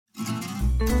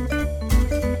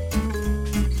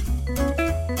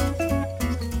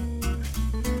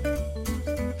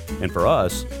And for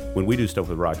us, when we do stuff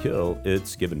with Rock Hill,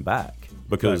 it's giving back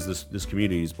because this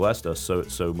community has blessed us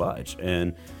so much,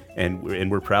 and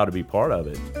we're proud to be part of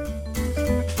it.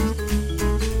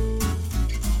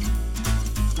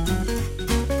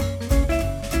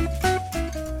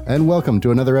 And welcome to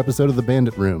another episode of The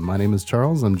Bandit Room. My name is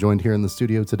Charles. I'm joined here in the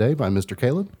studio today by Mr.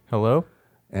 Caleb. Hello.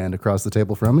 And across the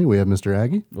table from me, we have Mr.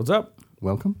 Aggie. What's up?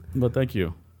 Welcome. Well, thank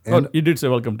you. And you did say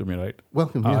welcome to me, right?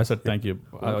 Welcome. I Yes. said thank you.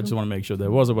 I just want to make sure there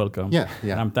was a welcome. Yeah.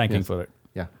 And I'm thanking for it.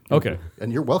 Yeah. Okay.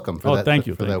 And you're welcome for that. Thank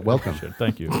you. For thank that you. welcome. Appreciate it.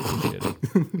 Thank you. Appreciate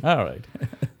it. All right.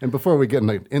 And before we get in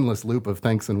an endless loop of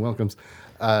thanks and welcomes,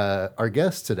 our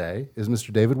guest today is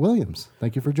Mr. David Williams.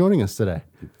 Thank you for joining us today.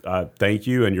 Thank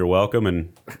you, and you're welcome,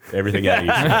 and everything at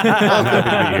you. I'm happy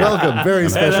to be here. Welcome. Very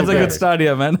special. That's a good start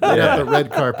here, man. Right off the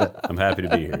red carpet. I'm happy to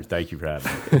be here. Thank you for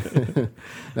having me.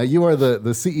 Now, you are the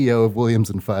CEO of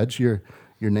Williams & Fudge. Your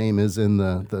name is in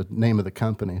the name of the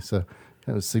company, so you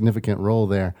have a significant role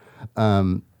there.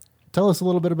 Tell us a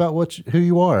little bit about who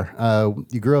you are.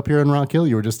 You grew up here in Rock Hill.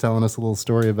 You were just telling us a little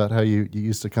story about how you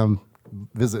used to come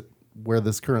visit where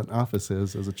this current office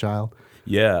is as a child.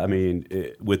 Yeah, I mean,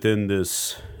 within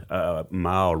this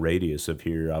mile radius of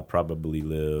here, I probably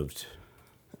lived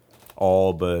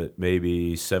all but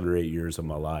maybe 7 or 8 years of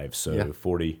my life. So yeah.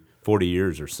 40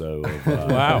 years or so of,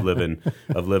 wow.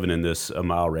 of living in this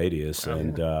mile radius.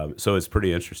 And so it's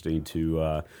pretty interesting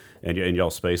to, and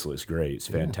y'all's space looks great. It's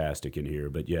fantastic in here.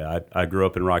 But yeah, I grew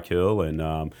up in Rock Hill,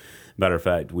 and matter of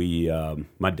fact, my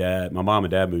mom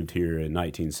and dad moved here in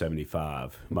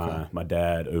 1975. My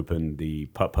dad opened the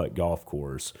Putt-Putt golf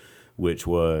course, which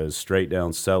was straight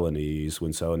down Celanese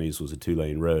when Celanese was a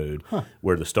 2-lane road,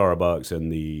 where the Starbucks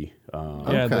and the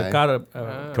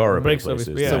the car break places.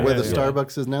 service. Yeah, so where the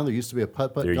Starbucks is now, there used to be a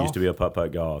Putt-Putt golf? There used to be a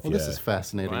Putt-Putt golf. Well, this is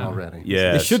fascinating already.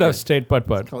 Yeah, It should have stayed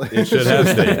putt-putt. It should have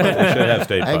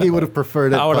stayed. Aggie would have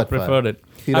preferred it. I would have preferred it.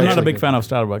 I'm not a big fan of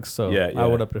Starbucks, so I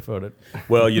would have preferred it.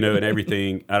 Well, and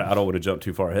everything, I don't want to jump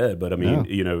too far ahead, but I mean,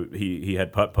 he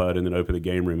had Putt-Putt and then opened the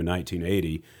game room in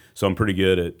 1980. So I'm pretty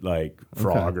good at like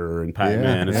Frogger and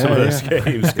Pac-Man and some of those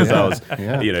games because I was,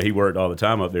 he worked all the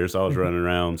time up there. So I was running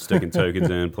around sticking tokens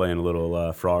in, playing a little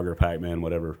Frogger, Pac-Man,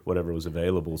 whatever was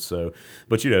available. So,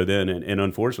 but then, and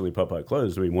unfortunately Putt-Putt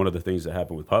closed. I mean, one of the things that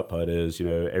happened with Putt-Putt is,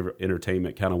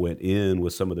 entertainment kind of went in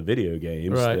with some of the video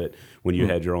games that when you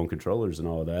had your own controllers and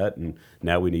all of that. And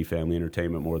now we need family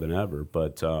entertainment more than ever.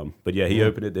 But yeah, he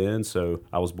opened it then. So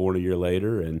I was born a year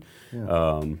later, and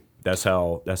that's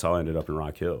how I ended up in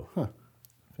Rock Hill. Huh.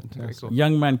 Fantastic. Cool.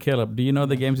 Young man Caleb, do you know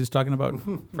the games he's talking about?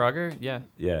 Frogger? Yeah.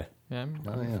 Yeah. Yeah, I'm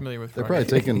familiar with Frogger.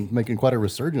 They're probably making quite a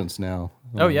resurgence now.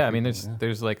 Oh, yeah. I mean,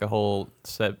 there's like a whole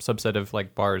subset of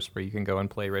like bars where you can go and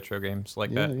play retro games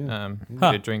like that.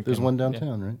 Get a drink. There's one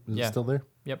downtown, right? Is it still there?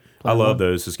 Yep. I love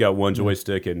those. It's got one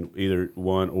joystick and either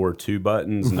one or two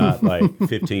buttons, not like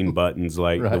 15 buttons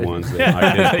like the ones that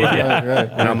my kids play.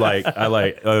 Right.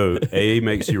 And A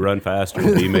makes you run faster,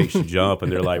 B makes you jump,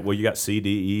 and they're like, well, you got C,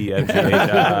 D, E, F, G, H,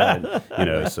 I,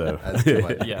 and, so. That's too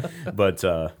much. Yeah. But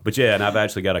yeah, and I've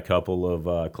actually got a couple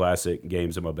of classic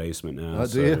games in my basement now. Oh,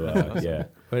 do you? Yeah.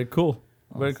 Very cool.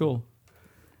 Awesome. Very cool.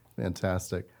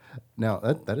 Fantastic. Now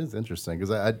that is interesting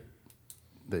because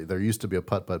there used to be a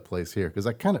putt-putt place here because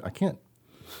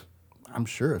I'm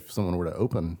sure if someone were to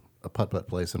open a putt-putt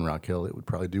place in Rock Hill, it would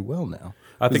probably do well now.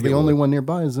 I think the only one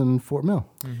nearby is in Fort Mill.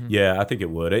 Mm-hmm. Yeah, I think it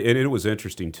would. And it was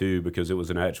interesting too because it was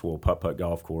an actual putt-putt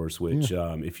golf course, which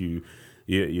if you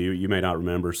may not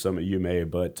remember, some of you may,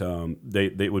 but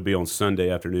they would be on Sunday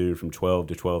afternoon from 12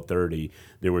 to 12:30.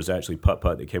 There was actually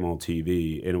putt-putt that came on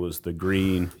TV, and it was the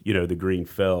green, the green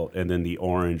felt, and then the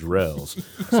orange rails.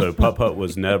 So putt-putt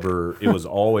was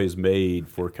always made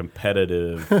for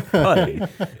competitive putting,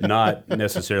 not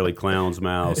necessarily clown's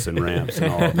mouse and ramps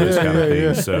and all of those kind of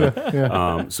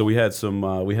things. So we had some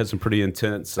pretty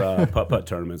intense putt-putt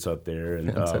tournaments up there,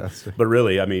 and but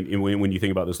really, I mean, when you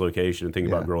think about this location and think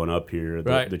about growing up here,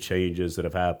 the changes that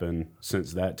have happened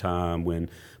since that time when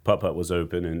Putt-Putt was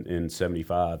open in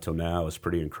 75 till now is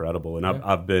pretty incredible. And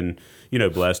I've been,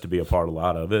 blessed to be a part of a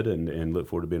lot of it and look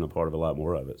forward to being a part of a lot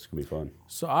more of it. It's going to be fun.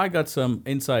 So I got some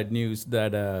inside news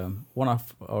that one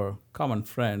of our common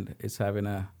friend is having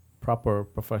a proper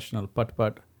professional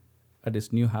putt-putt at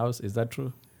his new house. Is that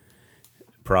true?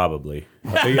 Probably.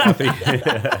 I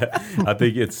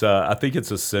think it's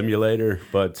a simulator,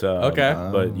 but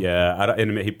but yeah,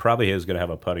 and he probably is going to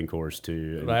have a putting course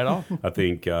too. And right on. I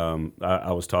think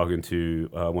I was talking to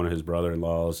one of his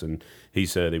brother-in-laws, and he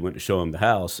said he went to show him the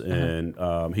house,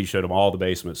 and he showed him all the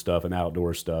basement stuff and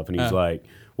outdoor stuff, and he's like,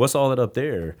 "What's all that up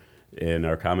there?" And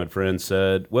our common friend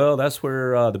said, well, that's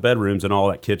where the bedrooms and all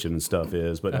that kitchen and stuff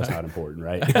is, but that's not important,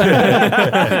 right?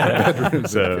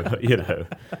 So,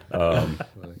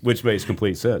 which makes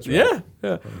complete sense, right?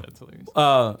 Yeah. That's hilarious.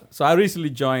 So I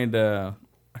recently joined a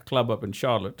club up in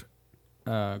Charlotte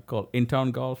called In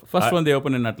Town Golf. First one they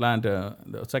opened in Atlanta.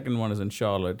 The second one is in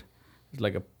Charlotte. It's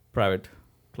like a private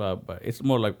club, but it's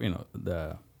more like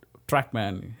the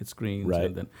TrackMan hits greens,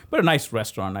 right? But a nice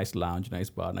restaurant, nice lounge, nice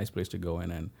bar, nice place to go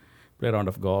in and play a round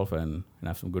of golf and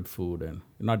have some good food, and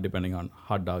not depending on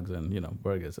hot dogs and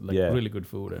burgers. Really good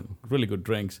food and really good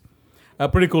drinks. A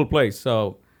pretty cool place.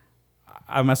 So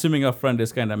I'm assuming our friend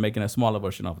is kind of making a smaller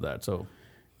version of that. So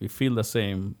we feel the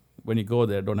same when you go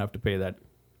there. Don't have to pay that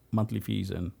monthly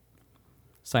fees and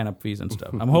sign up fees and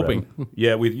stuff. I'm hoping. Right.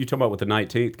 Yeah, you talking about with the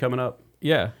 19th coming up?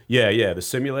 Yeah. The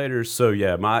simulators. So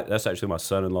that's actually my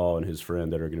son-in-law and his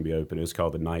friend that are going to be open. It's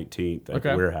called the 19th at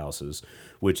the Warehouses,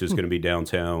 which is going to be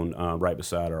downtown, right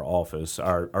beside our office.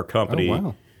 Our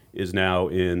company is now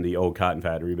in the old cotton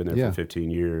factory. We've been there for 15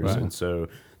 years, and so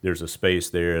there's a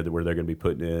space there where they're going to be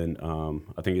putting in,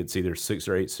 I think it's either 6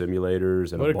 or 8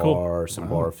 simulators and a bar, some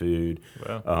bar food.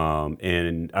 Wow.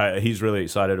 And he's really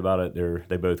excited about it.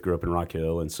 They both grew up in Rock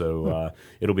Hill, and so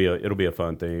it'll be a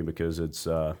fun thing because it's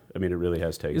it really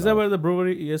has taken. Is that where the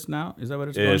brewery is now? Is that what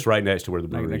it's called? It's right next to where the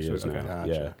brewery is now.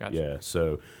 Gotcha. Yeah.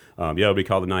 So it'll be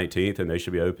called the 19th, and they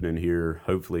should be opening here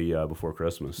hopefully before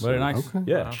Christmas. Very nice. Okay.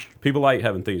 Yeah, Wow. People like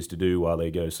having things to do while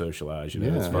they go socialize.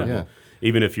 It's fun. Yeah.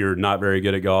 Even if you're not very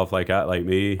good at golf like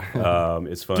me,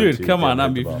 it's fun. Dude, to come get on.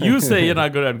 into If golf. you say you're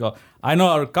not good at golf, I know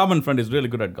our common friend is really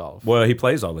good at golf. Well, he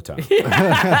plays all the time.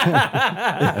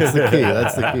 That's the key.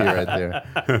 That's the key right there.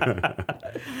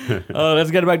 Let's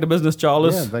get back to business,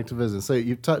 Charles. Yeah, back to business. So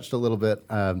you've touched a little bit.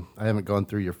 I haven't gone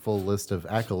through your full list of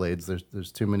accolades.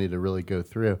 There's too many to really go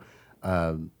through.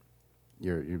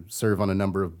 You serve on a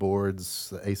number of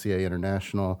boards, the ACA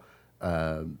International,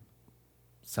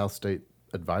 South State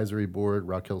Advisory Board,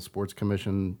 Rock Hill Sports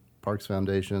Commission, Parks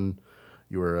Foundation.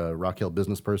 You were a Rock Hill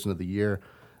Business Person of the Year,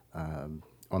 on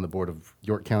the board of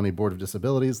York County Board of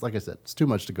Disabilities. Like I said, it's too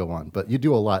much to go on, but you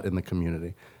do a lot in the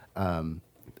community. And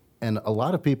a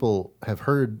lot of people have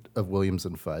heard of Williams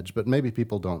and Fudge, but maybe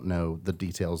people don't know the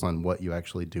details on what you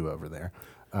actually do over there.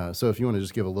 So if you want to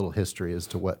just give a little history as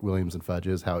to what Williams and Fudge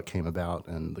is, how it came about,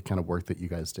 and the kind of work that you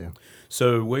guys do.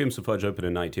 So Williams and Fudge opened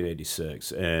in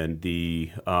 1986, and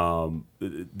the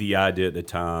idea at the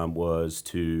time was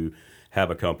to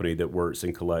have a company that works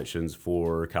in collections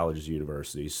for colleges and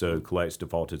universities. So collects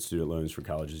defaulted student loans for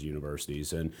colleges and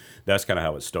universities, and that's kind of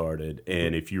how it started.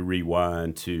 And if you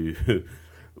rewind to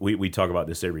we talk about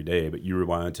this every day, but you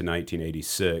rewind to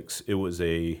 1986, it was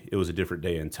a different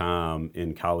day and time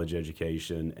in college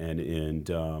education and in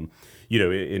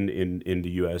the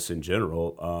U.S. in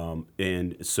general.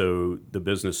 And so the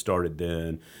business started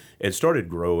then. It started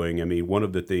growing. I mean, one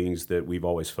of the things that we've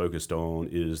always focused on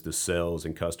is the sales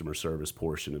and customer service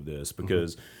portion of this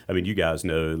because, I mean, you guys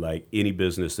know, like any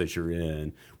business that you're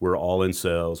in, we're all in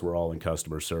sales, we're all in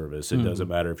customer service. It doesn't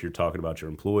matter if you're talking about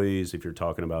your employees, if you're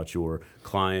talking about your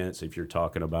clients, if you're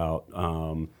talking about,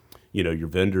 your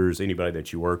vendors, anybody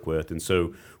that you work with. And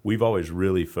so we've always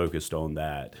really focused on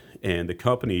that. And the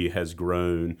company has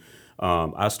grown.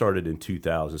 I started in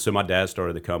 2000. So my dad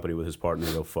started the company with his partner,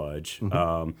 Bill Fudge.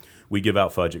 We give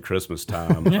out fudge at Christmas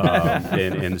time,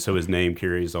 and so his name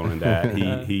carries on in that.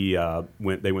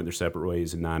 They went their separate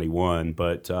ways in 91.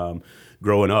 But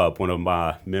growing up, one of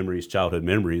my childhood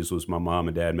memories, was my mom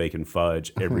and dad making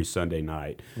fudge every Sunday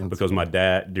night. Because my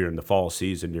dad, during the fall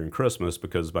season, during Christmas,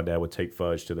 because my dad would take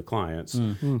fudge to the clients,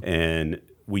 and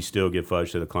we still give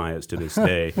fudge to the clients to this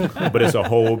day, but it's a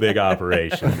whole big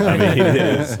operation. I mean, it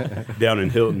is down in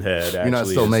Hilton Head. You're not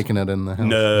still making it in the house.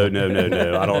 No.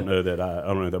 I don't know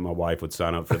that my wife would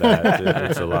sign up for that.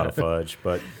 It's a lot of fudge,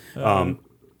 but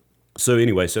so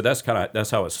anyway, so that's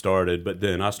how it started. But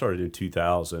then I started in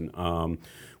 2000.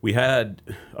 We had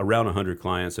around 100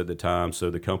 clients at the time, so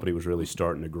the company was really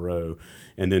starting to grow.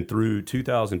 And then through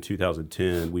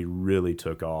 2010, we really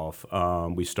took off.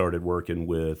 We started working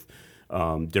with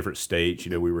different states.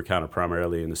 We were kind of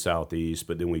primarily in the Southeast,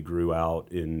 but then we grew out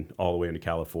all the way into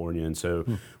California. And so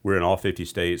we're in all 50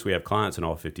 states. We have clients in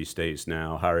all 50 states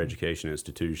now, higher education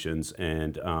institutions,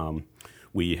 and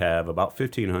we have about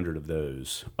 1,500 of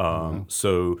those.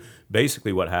 So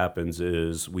basically what happens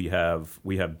is we have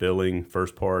billing,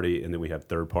 first party, and then we have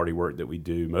third party work that we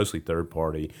do, mostly third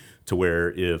party, to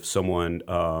where if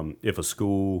a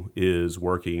school is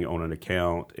working on an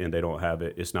account and they don't have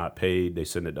it, it's not paid, they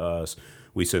send it to us.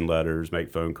 We send letters,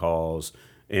 make phone calls.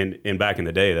 And back in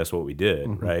the day, that's what we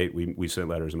did, right? We sent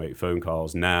letters and make phone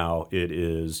calls. Now it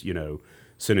is,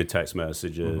 sending text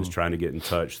messages, trying to get in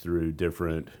touch through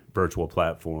different virtual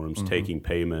platforms, taking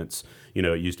payments. You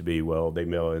know, it used to be, well, they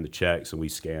mail in the checks and we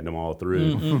scan them all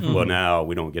through. Well, now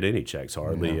we don't get any checks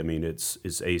hardly. I mean, it's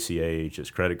ACH, it's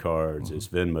credit cards, it's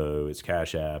Venmo, it's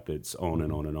Cash App, it's on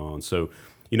and on and on. So,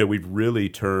 you know, we've really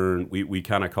turned, we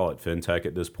kind of call it fintech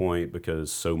at this point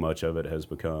because so much of it has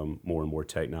become more and more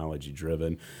technology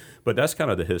driven. But that's kind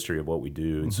of the history of what we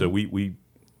do. And so we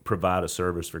provide a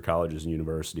service for colleges and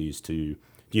universities to,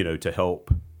 you know, to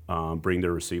help bring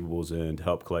their receivables in, to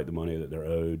help collect the money that they're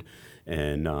owed.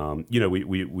 And, you know,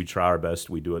 we try our best.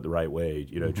 We do it the right way,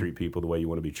 you know, treat people the way you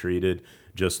want to be treated,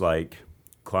 just like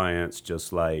clients,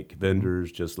 just like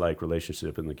vendors, just like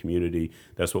relationship in the community.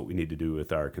 That's what we need to do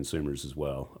with our consumers as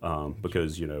well.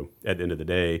 Because, you know, at the end of the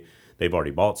day, they've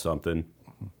already bought something.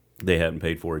 They hadn't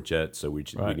paid for it yet, so we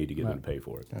need to get them to pay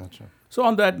for it. Gotcha. So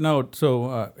on that note,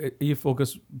 you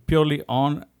focus purely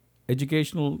on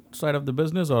educational side of the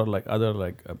business, or like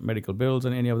other medical bills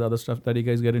and any of the other stuff that you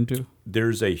guys get into?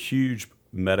 There's a huge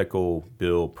medical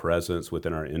bill presence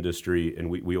within our industry, and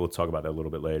we will talk about that a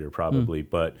little bit later probably.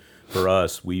 But for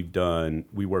us, we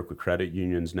work with credit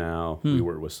unions now. We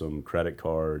work with some credit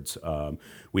cards.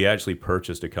 We actually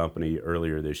purchased a company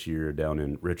earlier this year down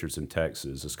in Richardson,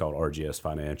 Texas. It's called RGS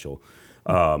Financial.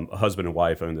 A husband and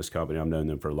wife own this company. I've known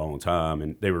them for a long time,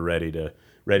 and they were ready to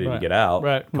get out.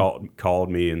 Right. Called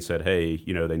me and said, hey,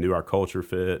 you know, they knew our culture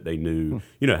fit. They knew,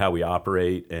 you know, how we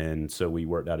operate. And so we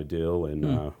worked out a deal,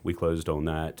 and we closed on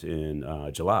that in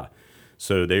July.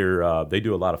 So they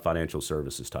do a lot of financial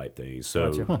services type things.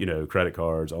 So, you know, credit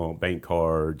cards, bank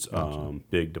cards,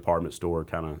 big department store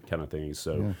kind of things.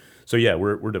 So yeah,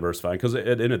 we're diversifying because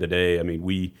at the end of the day, I mean,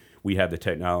 we have the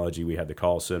technology, we have the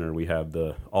call center, we have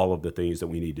all of the things that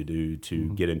we need to do to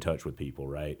get in touch with people,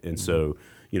 right? And so,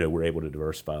 you know, we're able to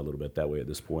diversify a little bit that way at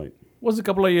this point. Was a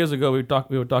couple of years ago we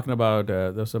were talking about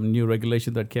there's some new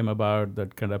regulation that came about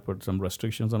that kind of put some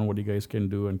restrictions on what you guys can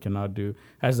do and cannot do.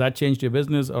 Has that changed your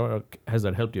business, or has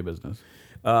that helped your business?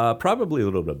 Probably a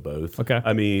little bit of both. Okay.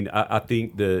 I mean, I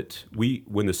think that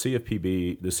when the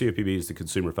CFPB is the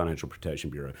Consumer Financial Protection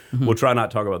Bureau. We'll try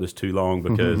not to talk about this too long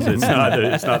because it's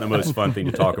not the most fun thing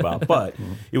to talk about. But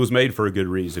it was made for a good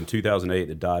reason. 2008,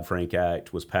 the Dodd-Frank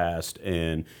Act was passed,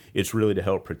 and it's really to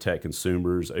help protect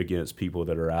consumers against people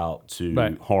that are out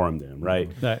to harm them, right?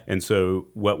 And so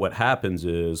what happens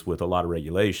is with a lot of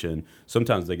regulation,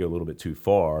 sometimes they go a little bit too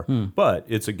far, but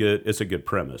it's a good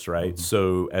premise, right?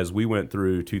 So as we went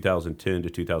through 2010 to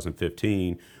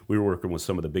 2015, we were working with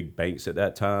some of the big banks at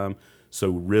that time. So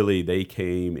really they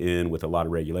came in with a lot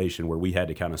of regulation where we had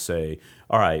to kind of say,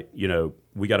 all right, you know,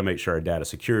 we got to make sure our data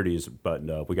security is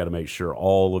buttoned up. We got to make sure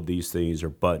all of these things are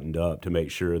buttoned up to make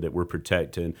sure that we're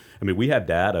protecting. I mean, we have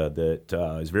data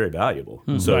that is very valuable.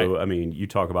 So, I mean, you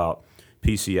talk about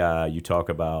PCI, you talk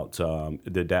about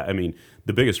I mean,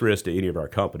 the biggest risk to any of our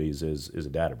companies is a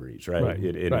data breach, right?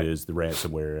 It is the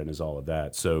ransomware and is all of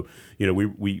that. So, you know,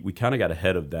 we kind of got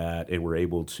ahead of that, and we're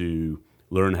able to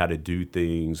learn how to do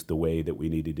things the way that we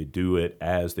needed to do it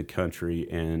as the country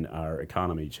and our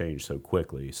economy changed so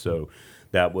quickly. So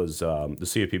that was the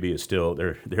CFPB is still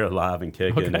they're alive and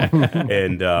kicking,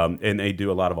 and they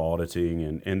do a lot of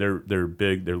auditing, and they're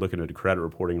big. They're looking at the credit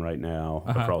reporting right now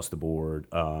across the board,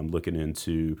 looking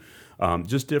into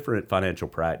just different financial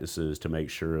practices to make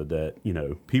sure that, you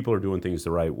know, people are doing things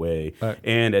the right way.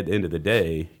 And at the end of the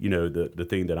day, you know, the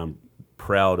thing that I'm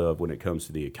proud of when it comes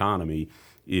to the economy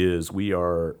is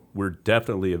we're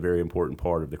definitely a very important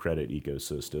part of the credit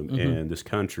ecosystem, and this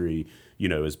country, you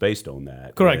know, is based on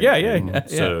that. Correct.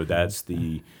 So that's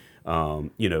the,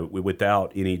 you know,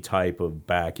 without any type of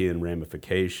back end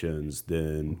ramifications,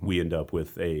 then we end up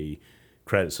with a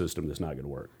credit system that's not going to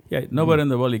work. Yeah, nowhere in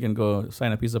the world you can go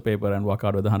sign a piece of paper and walk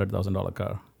out with a $100,000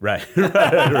 car. Right.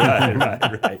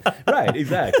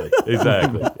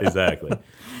 Exactly.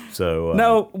 So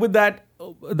now with that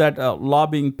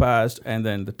lobbying passed, and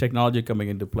then the technology coming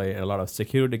into play, and a lot of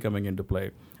security coming into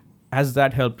play, has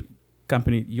that helped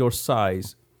company your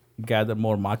size gather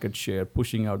more market share,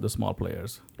 pushing out the small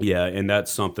players? Yeah, and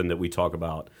that's something that we talk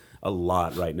about a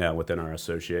lot right now within our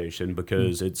association,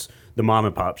 because it's the mom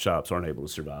and pop shops aren't able to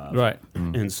survive. Right.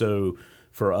 And so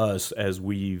for us, as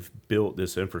we've built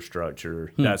this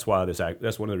infrastructure, that's why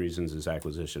that's one of the reasons this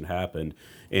acquisition happened,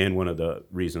 and one of the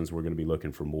reasons we're going to be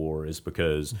looking for more is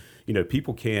because, you know,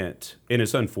 people can't, and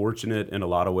it's unfortunate in a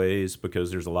lot of ways,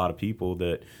 because there's a lot of people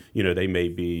that, you know, they may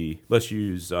be, let's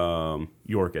use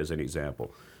York as an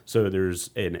example. So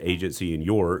there's an agency in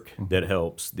York that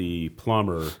helps the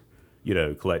plumber, you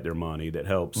know, collect their money, that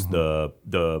helps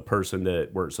the person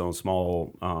that works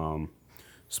on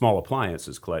small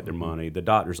appliances collect their money, the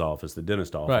doctor's office, the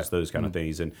dentist office, those kind of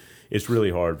things. And it's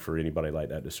really hard for anybody like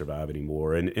that to survive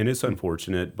anymore. And it's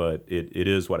unfortunate, but it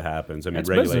is what happens. I mean, It's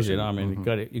regulation. business, I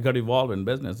mean, you got to evolve in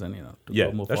business and, to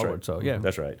go move forward. Right. So, yeah.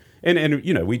 That's right. And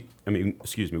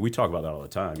we talk about that all the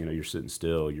time. You're sitting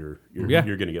still, you're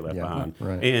going to get left behind.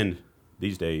 Right. And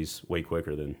these days, way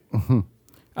quicker than...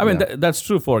 I mean, that's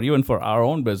true even for our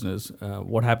own business.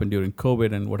 What happened during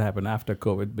COVID and what happened after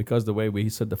COVID, because the way we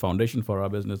set the foundation for our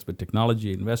business with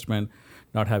technology, investment,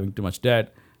 not having too much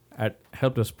debt,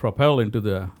 helped us propel into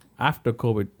the after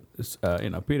COVID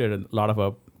period. And a lot of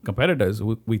our competitors,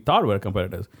 we thought were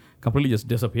competitors, completely just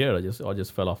disappeared or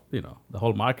just fell off, the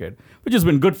whole market, which has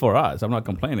been good for us. I'm not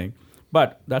complaining.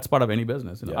 But that's part of any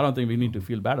business. I don't think we need to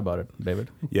feel bad about it,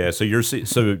 David. Yeah. So you're seeing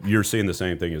the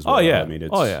same thing as well. Oh yeah. I mean,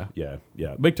 it's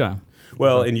yeah, big time.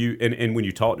 Well, and when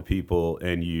you talk to people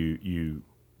and you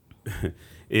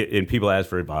and people ask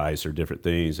for advice or different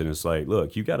things, and it's like,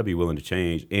 look, you got to be willing to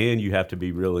change, and you have to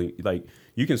be really like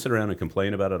you can sit around and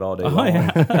complain about it all day long.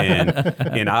 Yeah.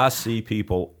 And I see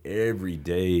people every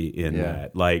day in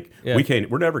that like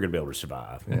we're never going to be able to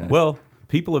survive. Yeah. Well.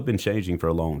 People have been changing for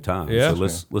a long time, so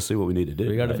let's see what we need to do.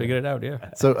 We got to figure it out, yeah.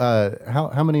 So,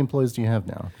 how many employees do you have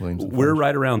now, Williams? We're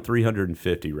right around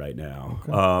 350 right now.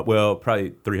 Okay. Well,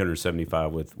 probably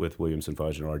 375 with Williams and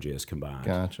Fudge and RGS combined.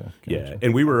 Gotcha. Yeah,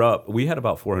 and we had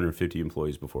about 450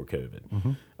 employees before COVID.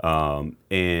 Mm-hmm.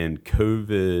 And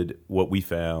COVID, what we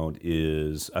found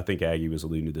is, I think Aggie was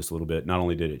alluding to this a little bit. Not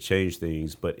only did it change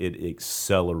things, but it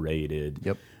accelerated.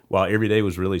 Yep. While every day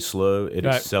was really slow, it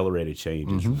accelerated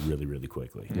changes really, really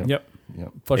quickly. Yep.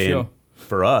 For sure.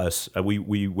 For us,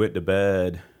 we went to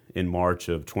bed in March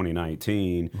of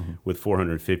 2019 with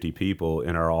 450 people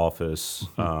in our office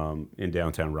in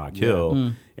downtown Rock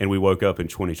Hill. And we woke up in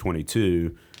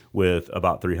 2022 with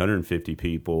about 350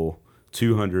 people,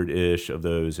 200-ish of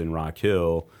those in Rock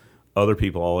Hill, other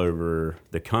people all over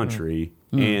the country,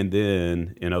 and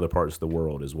then in other parts of the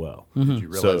world as well. Did you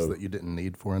realize that you didn't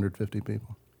need 450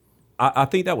 people? I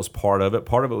think that was part of it.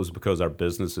 Part of it was because our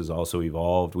business has also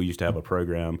evolved. We used to have a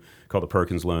program called the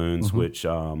Perkins Loans, which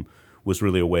was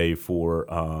really a way for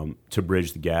to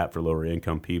bridge the gap for lower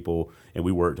income people, and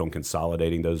we worked on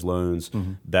consolidating those loans.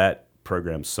 That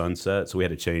program sunset, so we had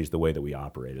to change the way that we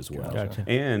operate as well. Gotcha.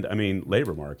 And I mean,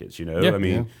 labor markets. I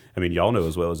mean, y'all know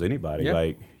as well as anybody. Yeah.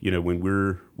 Like when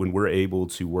we're able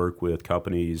to work with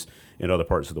companies in other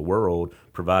parts of the world,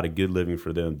 provide a good living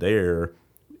for them there,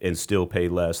 and still pay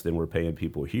less than we're paying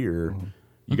people here,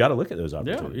 you got to look at those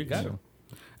opportunities. Yeah, you got to.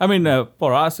 I mean,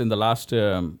 for us in the last,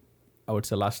 I would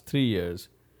say last 3 years,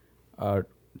 our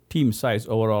team size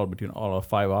overall between all our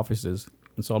 5 offices,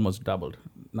 it's almost doubled.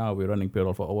 Now we're running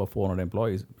payroll for over 400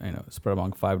 employees, spread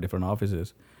among 5 different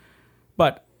offices.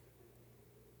 But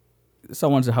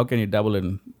someone said, how can you double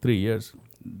in 3 years?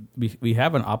 We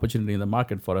have an opportunity in the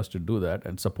market for us to do that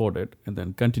and support it and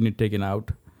then continue taking out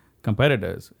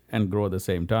competitors and grow at the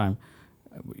same time.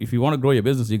 If you want to grow your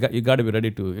business, you got to be ready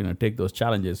to take those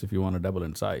challenges if you want to double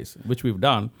in size, which we've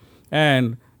done.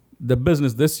 And the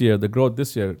business this year, the growth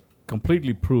this year,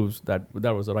 completely proves that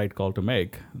was the right call to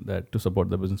make, that to support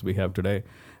the business we have today.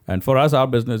 And for us, our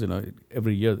business,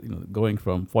 every year, going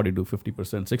from 40 to 50%,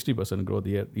 60% growth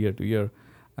year to year,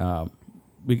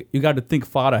 you got to think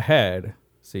far ahead.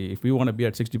 See, if we want to be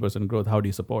at 60% growth, how do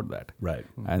you support that? Right.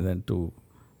 And then to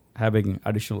having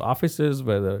additional offices,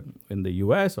 whether in the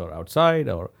U.S. or outside,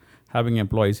 or having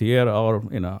employees here or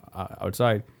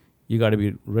outside, you got to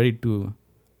be ready to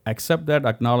accept that,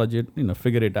 acknowledge it,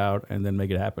 figure it out, and then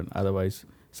make it happen. Otherwise,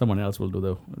 someone else will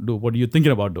do what are you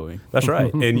thinking about doing? That's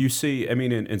right. And you see, I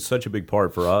mean, in such a big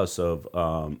part for us of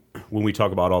when we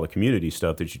talk about all the community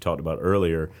stuff that you talked about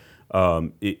earlier,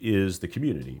 it is the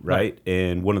community, right?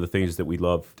 And one of the things that we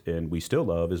loved and we still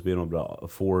love is being able to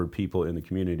afford people in the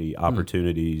community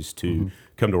opportunities to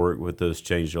come to work with us,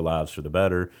 change their lives for the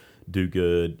better, do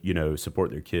good,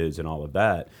 support their kids and all of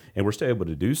that. And we're still able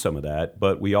to do some of that,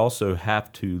 but we also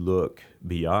have to look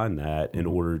beyond that in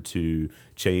order to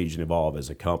change and evolve as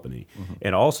a company.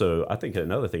 And also, I think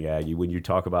another thing, Aggie, when you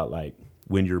talk about like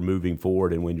when you're moving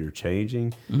forward and when you're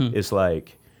changing, it's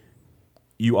like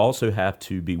you also have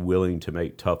to be willing to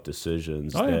make tough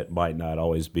decisions that might not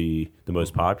always be the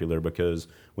most popular, because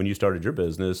when you started your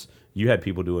business, you had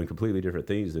people doing completely different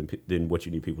things than what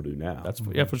you need people to do now. That's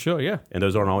for sure, yeah. And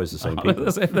those aren't always the same people.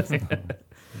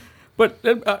 But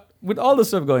with all this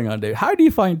stuff going on, Dave, how do you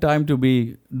find time to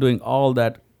be doing all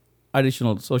that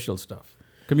additional social stuff,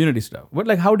 community stuff?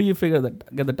 How do you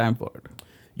get the time for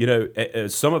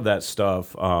it? Some of that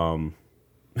stuff,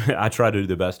 I try to do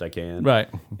the best I can. Right.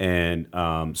 And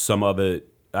some of it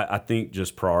I think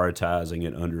just prioritizing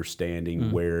and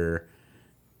understanding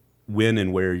when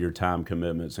and where your time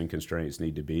commitments and constraints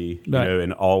need to be, you know,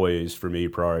 and always for me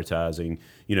prioritizing,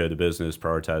 you know, the business,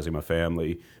 prioritizing my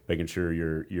family, making sure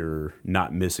you're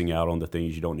not missing out on the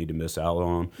things you don't need to miss out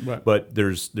on. Right. But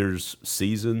there's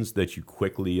seasons that you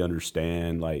quickly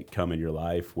understand, like, come in your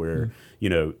life where, you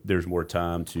know, there's more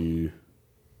time to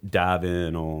dive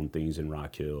in on things in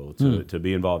Rock Hill, to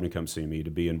be involved in Come See Me,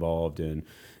 to be involved in,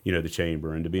 you know, the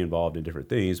chamber, and to be involved in different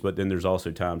things. But then there's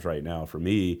also times right now for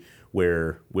me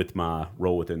where, with my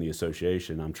role within the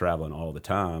association, I'm traveling all the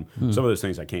time. Some of those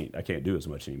things I can't do as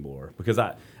much anymore because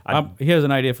I here's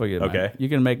an idea for you. Okay. Man. You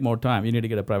can make more time. You need to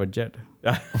get a private jet.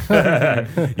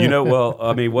 you know, well,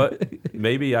 I mean,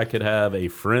 maybe I could have a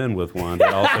friend with one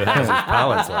that also has his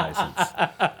pilot's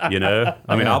license. You know,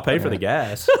 I mean, I'll pay for the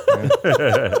gas.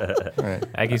 Right.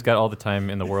 Aggie's got all the time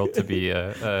in the world to be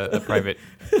a private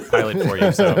pilot for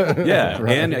you. So Yeah,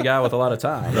 and a guy with a lot of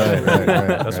time. Right.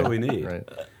 That's what we need. Right.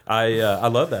 I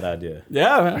love that idea.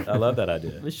 Yeah, man. I love that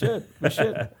idea. We should.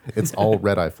 It's all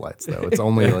red-eye flights, though. It's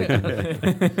only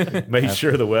like Make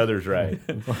sure the weather's right.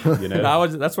 You know,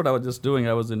 That's what I was just doing.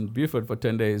 I was in Beaufort for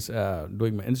 10 days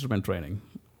doing my instrument training,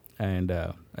 and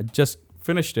I just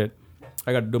finished it.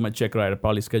 I got to do my check ride. I'll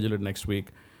probably schedule it next week.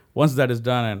 Once that is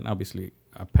done, and obviously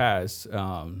I pass,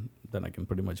 then I can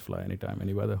pretty much fly anytime,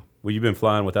 any weather. well, you've been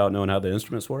flying without knowing how the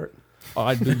instruments work. Oh,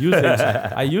 I do use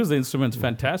the I use the instruments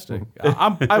fantastic.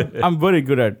 I'm very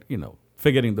good at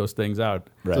figuring those things out.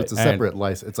 Right. So it's a separate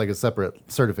license. It's like a separate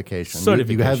certification. You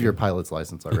Certification. have your pilot's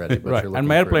license already, but Right, you're and looking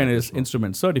my for airplane an is additional-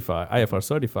 instrument certified, IFR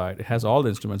certified. It has all the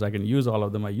instruments. I can use all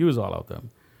of them. I use all of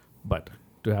them. But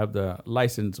to have the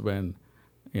license when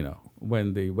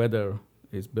the weather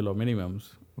is below minimums,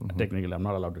 technically I'm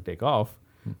not allowed to take off.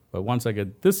 But once I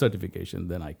get this certification,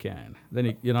 then I can.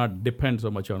 Then you're not depend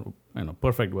so much on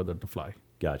perfect weather to fly.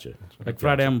 Gotcha. Like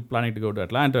Friday, I'm planning to go to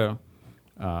Atlanta,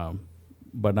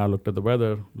 but now I looked at the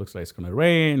weather. Looks like it's going to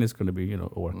rain. It's going to be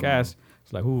overcast.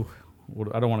 It's like,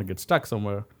 I don't want to get stuck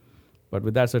somewhere. But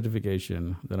with that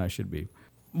certification, then I should be.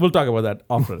 We'll talk about that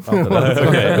after. Okay. Go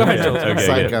ahead, Joel. Okay,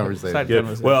 Side good. conversation. Side Good.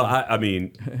 conversation. Well, I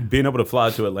mean, being able to fly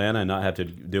to Atlanta and not have to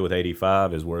deal with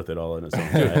 85 is worth it all in its own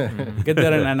right? Get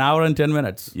there in an hour and 10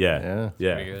 minutes Yeah. pretty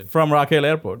Yeah. good. from Rock Hill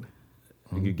Airport.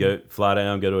 You could fly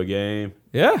down, go to a game,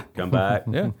 Yeah. come back.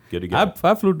 Yeah. Good to go.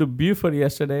 I flew to Beaufort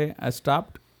yesterday. I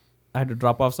stopped. I had to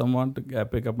drop off someone to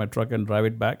pick up my truck and drive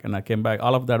it back, and I came back.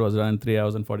 All of that was done in 3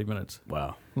 hours and 40 minutes.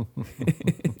 Wow.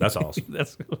 That's awesome.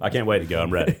 That's I can't wait to go.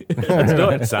 I'm ready. Let's do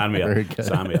it. Sign me Very up. good.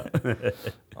 Sign me up.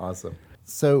 Awesome.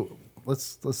 So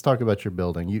let's talk about your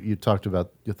building. You talked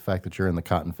about the fact that you're in the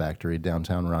cotton factory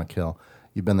downtown Rock Hill.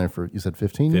 You've been there for, you said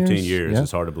 15 years? 15 years. Yeah.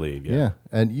 It's hard to believe. Yeah. Yeah.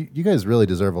 And you guys really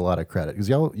deserve a lot of credit because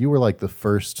you were like the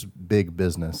first big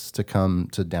business to come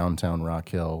to downtown Rock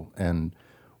Hill. And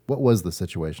what was the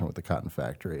situation with the cotton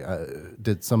factory?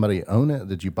 Did somebody own it?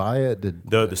 Did you buy it?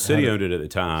 The city owned it at the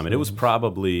time, and it was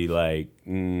probably like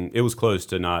it was close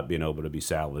to not being able to be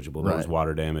salvageable. There was Right.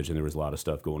 water damage, and there was a lot of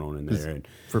stuff going on in there. And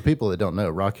For people that don't know,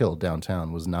 Rock Hill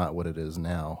downtown was not what it is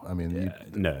now. I mean,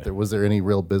 no. was there any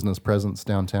real business presence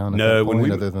downtown at No, that when point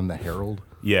we- other than the Herald?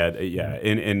 Yeah,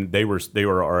 and they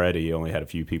were already only had a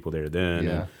few people there then.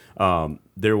 Yeah. And,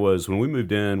 there was when we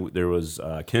moved in, there was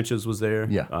Kinch's was there.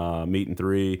 Yeah. Meat and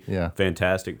Three. Yeah.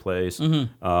 Fantastic place. And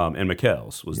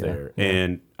McKell's was there. Yeah.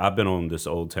 And I've been on this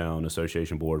Old Town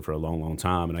Association board for a long, long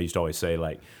time, and I used to always say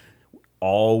like,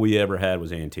 all we ever had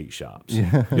was antique shops.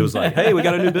 Yeah. It was like, hey, we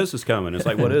got a new business coming. It's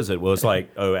like, what is it? Well, it's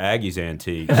like, oh, Aggie's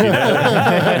Antiques. You know?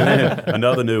 And then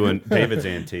another new one, David's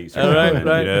Antiques. Or Right, something,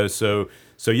 right. You know?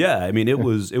 So yeah, I mean, it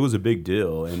was a big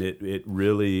deal, and it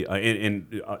really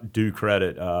and do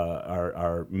credit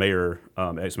our mayor,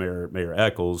 Mayor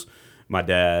Eccles. My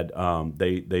dad,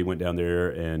 they went down there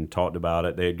and talked about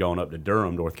it. They had gone up to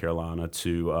Durham, North Carolina,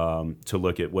 to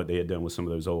look at what they had done with some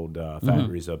of those old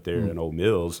factories up there and old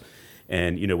mills.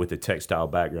 And, with the textile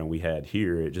background we had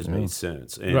here, it just made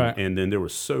sense. And, Right. and then there were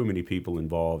so many people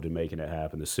involved in making it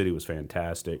happen. The city was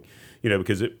fantastic,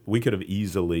 because we could have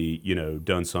easily,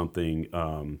 done something,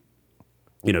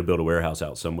 build a warehouse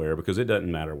out somewhere because it doesn't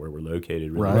matter where we're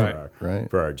located really Right.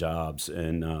 for our jobs.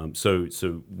 And so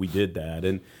we did that.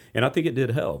 And I think it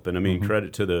did help. And I mean,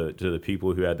 credit to the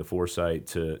people who had the foresight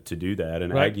to do that.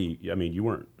 And Right. Aggie, I mean,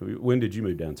 when did you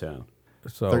move downtown?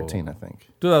 so 13, I think.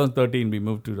 2013, we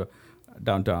moved to the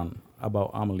downtown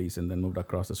about Amelie's and then moved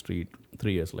across the street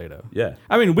 3 years later. Yeah.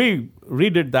 I mean, we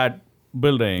redid that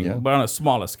building, Yeah. but on a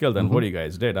smaller scale than what you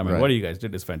guys did. I mean, Right. what you guys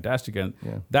did is fantastic, and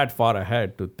Yeah. that far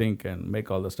ahead to think and make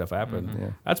all this stuff happen. Yeah.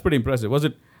 That's pretty impressive. Was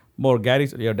it more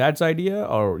Gary's, your dad's idea,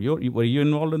 or were you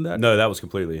involved in that? No, that was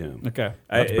completely him. Okay,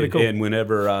 that's pretty cool. And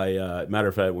whenever matter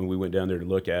of fact, when we went down there to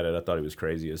look at it, I thought he was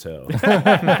crazy as hell.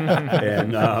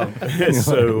 And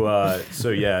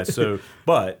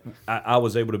but I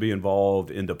was able to be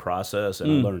involved in the process,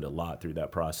 and I learned a lot through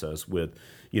that process with,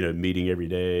 meeting every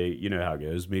day. You know how it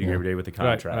goes, meeting every day with the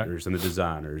contractors and the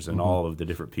designers and all of the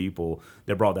different people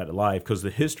that brought that to life, because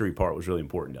the history part was really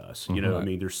important to us. I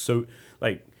mean,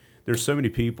 there's so many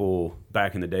people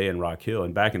back in the day in Rock Hill,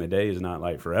 and back in the day is not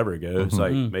like forever ago. It's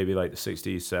like maybe like the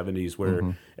 60s, 70s, where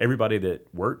everybody that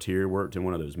worked here worked in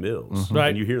one of those mills. Right.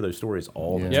 And you hear those stories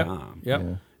all the time. Yep.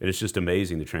 And it's just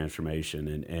amazing, the transformation.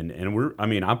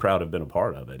 And I'm proud to have been a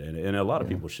part of it. And a lot of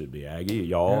people should be. Aggie,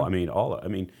 y'all,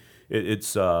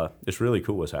 it's really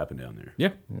cool what's happened down there.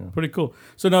 Yeah, pretty cool.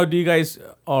 So now, do you guys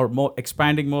are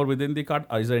expanding more within the cart?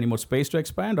 Is there any more space to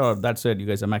expand, or that's it? You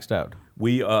guys are maxed out.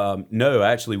 No,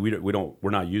 actually,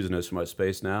 we're not using as much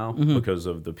space now because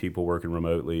of the people working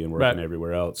remotely and working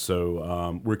everywhere else.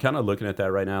 So we're kind of looking at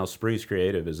that right now. Springs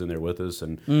Creative is in there with us,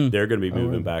 and they're going to be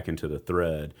moving back into the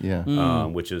Thread,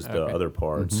 which is the other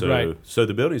part. So so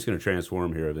the building's going to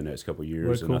transform here over the next couple of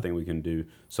years, and I think we can do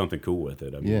something cool with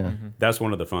it. I mean, that's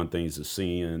one of the fun things, is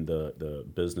seeing the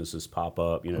businesses pop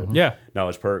up.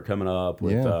 Knowledge Perk coming up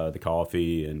with the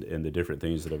coffee and the different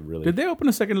things that have really. Did they open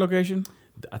a second location?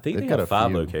 I think they got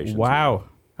 5 locations. Wow.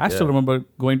 I still remember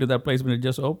going to that place when it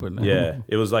just opened. Yeah.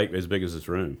 It was like as big as this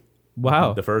room.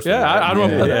 Wow. The first one. Yeah, I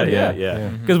remember that. Yeah.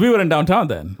 Because we were in downtown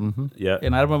then. Yeah.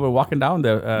 And I remember walking down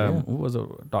there. Who was it?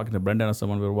 Talking to Brendan or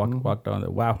someone. We were walked down there.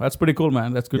 Wow. That's pretty cool,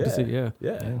 man. That's good to see. Yeah.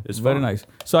 It's very fun. nice.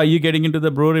 So are you getting into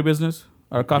the brewery business?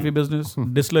 Or coffee business,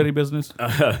 distillery business.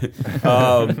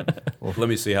 Let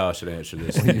me see how I should answer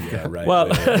this. Right. Well,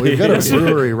 we've got a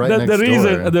brewery right next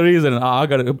door. The reason I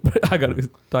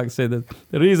gotta say that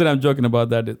the reason I'm joking about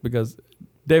that is because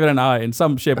David and I, in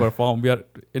some shape or form, we are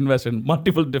invested in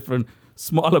multiple different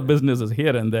smaller businesses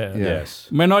here and there. Yes.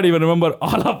 May not even remember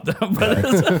all of them.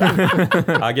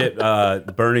 But I get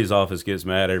Bernie's office gets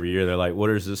mad every year. They're like, "What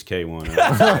is this K1?"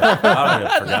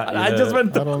 I forgot. I just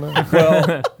went. I don't know.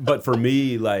 Well, but for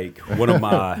me, like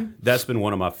that's been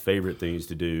one of my favorite things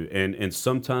to do, and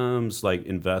sometimes like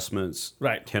investments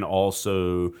can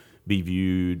also be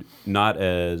viewed not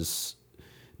as.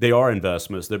 They are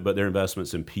investments, but they're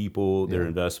investments in people, they're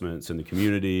investments in the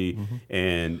community,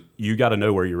 and you got to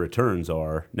know where your returns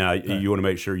are. Now, you want to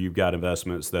make sure you've got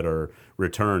investments that are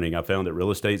returning. I found that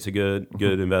real estate's a good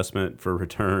investment for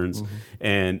returns,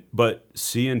 but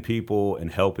seeing people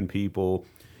and helping people,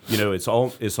 it's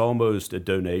almost a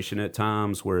donation at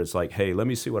times, where it's like, hey, let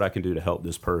me see what I can do to help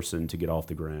this person to get off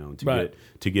the ground,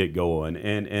 to get going,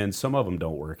 and some of them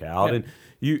don't work out, and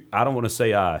I don't want to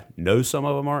say I know some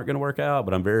of them aren't going to work out,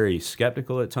 but I'm very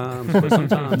skeptical at times. But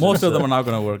sometimes most of them are not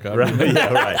going to work out. Right?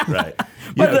 Yeah, right.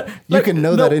 You can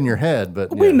know that in your head,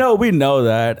 but we know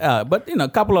that. But a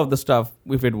couple of the stuff,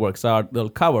 if it works out,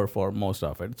 they'll cover for most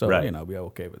of it. So we are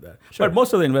okay with that. Sure. But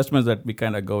most of the investments that we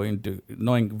kind of go into,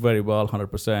 knowing very well,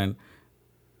 100%.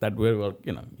 That very well,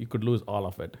 you could lose all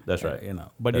of it. That's right.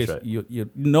 But you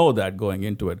know that going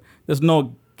into it, there's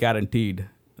no guaranteed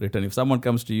return. If someone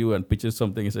comes to you and pitches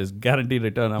something and says guaranteed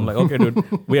return, I'm like, okay,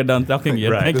 dude, we are done talking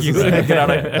here. Thank you. Get out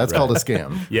of here. That's called a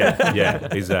scam. Yeah,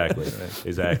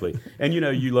 exactly. And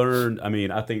you learn. I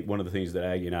mean, I think one of the things that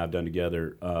Aggie and I have done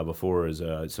together before is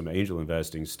some angel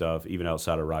investing stuff, even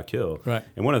outside of Rock Hill. Right.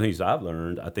 And one of the things I've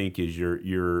learned, I think, is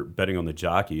you're betting on the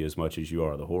jockey as much as you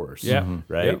are the horse. Yeah.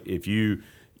 Right. Yep. If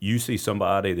you see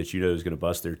somebody that is going to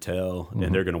bust their tail,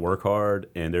 and they're going to work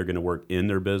hard, and they're going to work in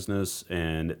their business,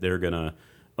 and they're going to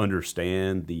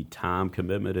understand the time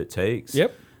commitment it takes.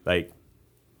 Yep. Like,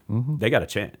 they got a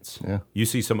chance. Yeah. You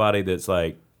see somebody that's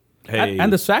like, hey.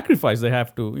 And the sacrifice they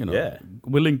have to,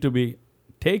 willing to be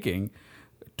taking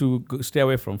to stay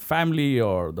away from family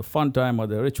or the fun time or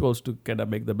the rituals to kind of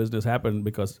make the business happen,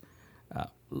 because a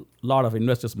lot of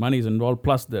investors' money is involved,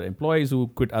 plus their employees who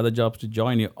quit other jobs to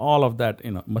join you. All of that,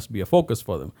 must be a focus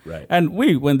for them. Right. And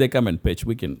when they come and pitch,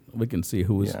 we can see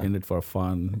who's in it for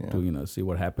fun, to see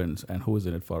what happens, and who's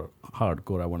in it for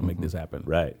hardcore. I want to make this happen.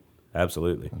 Right.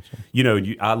 Absolutely.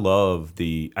 I love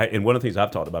and one of the things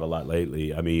I've talked about a lot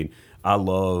lately, I mean, I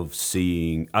love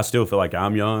seeing, I still feel like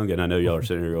I'm young, and I know y'all are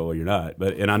sitting here, well, you're not,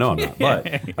 and I know I'm not,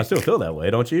 but I still feel that way,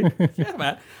 don't you? Yeah,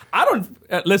 man. I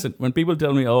don't, listen, when people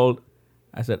tell me old,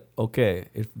 I said, okay,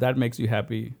 if that makes you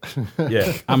happy,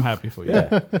 I'm happy for you.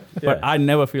 But I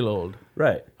never feel old.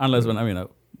 Right. Unless when,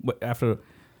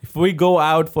 if we go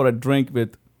out for a drink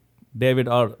with David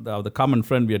or the common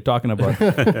friend we are talking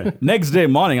about, next day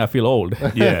morning I feel old.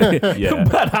 Yeah.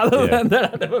 But other than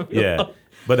that, I never feel old.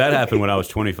 But that happened when I was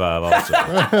 25 also.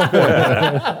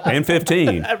 And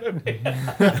 15.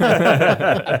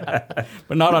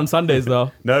 But not on Sundays,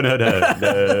 though. No.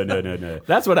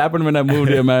 That's what happened when I moved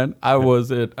here, man. I went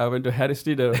to Harris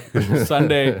Teeter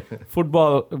Sunday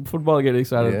football getting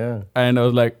started. Yeah. And I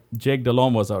was like, Jake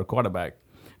Delhomme was our quarterback.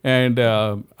 And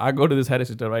I go to this Harris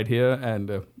Teeter right here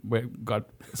and we got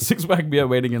 6-pack beer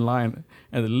waiting in line.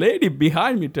 And the lady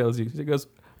behind me tells you, she goes,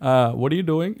 what are you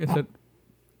doing? I said,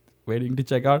 waiting to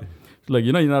check out. She's like,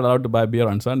 you're not allowed to buy beer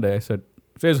on Sunday. I said,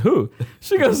 says who?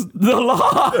 She goes, the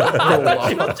law.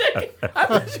 I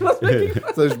thought she was making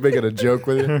fun. So she's making a joke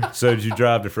with you. So did you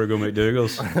drive to Frugal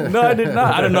McDougal's? No, I did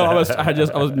not. I don't know. I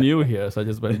was new here, so I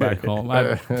just went back home.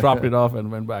 I dropped it off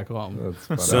and went back home.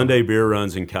 Sunday beer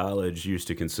runs in college used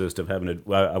to consist of having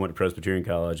I went to Presbyterian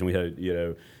College, and we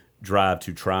had, drive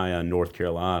to Tryon, North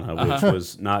Carolina, which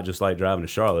was not just like driving to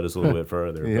Charlotte, it's a little bit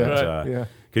further. Yeah.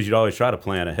 Because you'd always try to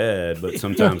plan ahead, but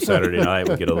sometimes Saturday night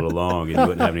would get a little long and you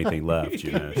wouldn't have anything left,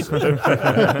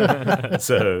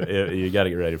 So you got to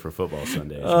get ready for football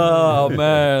Sundays. Oh,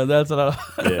 man, that's a lot.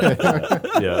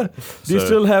 Yeah. Do you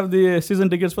still have the season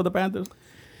tickets for the Panthers?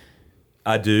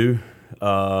 I do,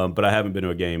 but I haven't been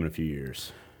to a game in a few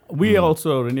years. We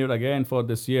also renewed again for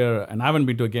this year, and I haven't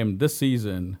been to a game this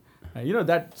season.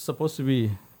 That's supposed to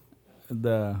be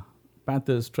the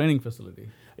Panthers training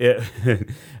facility. Yeah,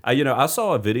 I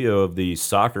saw a video of the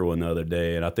soccer one the other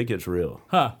day, and I think it's real.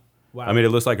 Huh. Wow. I mean, it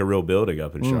looks like a real building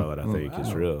up in Charlotte. I think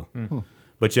it's real.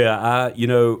 But yeah,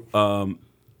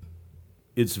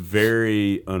 it's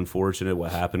very unfortunate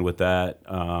what happened with that.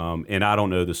 And I don't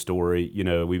know the story.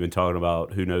 We've been talking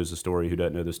about who knows the story, who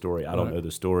doesn't know the story. I don't know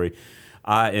the story.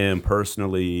 I am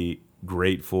personally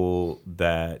grateful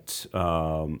that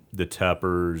the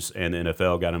Teppers and the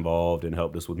NFL got involved and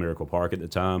helped us with Miracle Park at the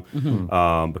time,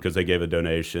 because they gave a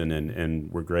donation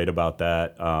and were great about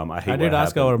that. I did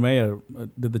ask our mayor,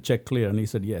 did the check clear? And he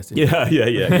said yes. Yeah.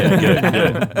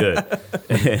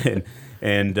 Good.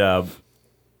 And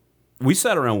we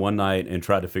sat around one night and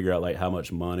tried to figure out like how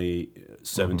much money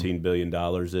 $17 billion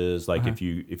is. Like if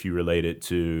you relate it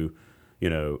to,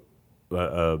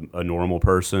 a normal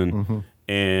person.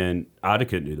 And I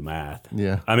couldn't do the math.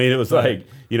 Yeah. I mean, it was like,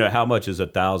 how much is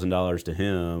 $1,000 to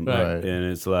him? Right.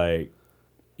 And it's like,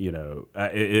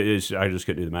 I just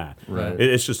couldn't do the math. Right.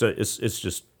 It's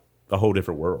just a whole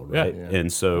different world, right? Yeah.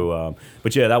 And so,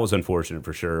 but yeah, that was unfortunate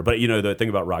for sure. But the thing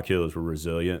about Rock Hill is we're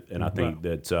resilient, and I think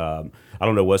that I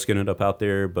don't know what's going to end up out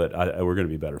there, but we're going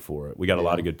to be better for it. We got a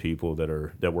lot of good people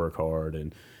that work hard,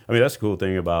 and I mean that's the cool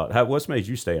thing about what's made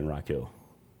you stay in Rock Hill.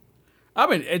 I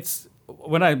mean, it's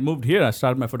when I moved here, I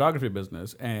started my photography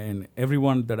business, and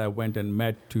everyone that I went and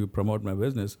met to promote my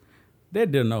business, they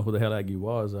didn't know who the hell Aggie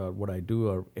was or what I do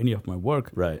or any of my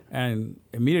work. Right. And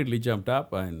immediately jumped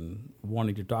up and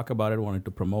wanted to talk about it, wanted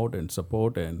to promote and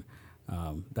support. And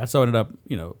that's how I ended up,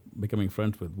 becoming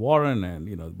friends with Warren.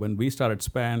 And, when we started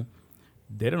Span,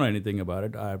 they didn't know anything about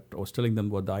it. I was telling them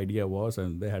what the idea was,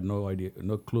 and they had no idea,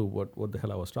 no clue what the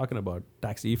hell I was talking about,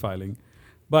 tax e-filing.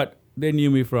 But they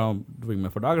knew me from doing my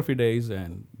photography days,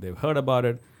 and they've heard about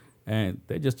it, and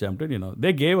they just jumped in.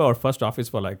 They gave our first office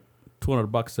for like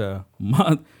 $200 a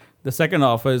month. The second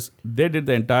office, they did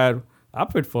the entire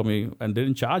outfit for me and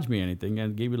didn't charge me anything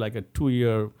and gave me like a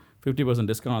 2-year 50%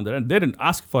 discount on that. And they didn't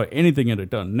ask for anything in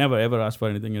return. Never ever asked for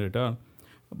anything in return.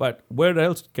 But where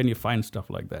else can you find stuff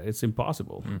like that? It's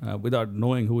impossible without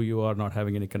knowing who you are, not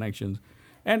having any connections.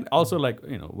 And also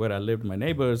where I lived, my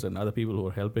neighbors and other people who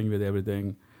were helping with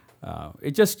everything.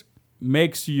 It just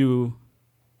makes you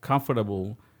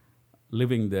comfortable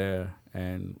living there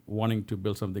and wanting to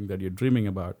build something that you're dreaming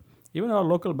about. Even our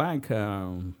local bank,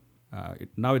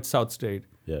 now it's South State.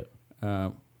 Yeah.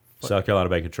 South Carolina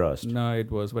Bank and Trust. No,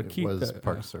 it was. But it was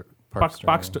Park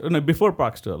Sterling. No, before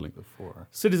Park Sterling. Before.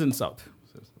 Citizen South.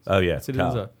 Oh, yeah.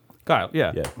 Citizen South. Kyle,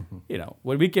 yeah.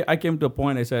 When I came to a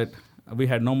point, I said, we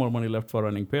had no more money left for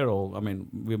running payroll. I mean,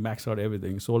 we maxed out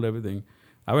everything, sold everything.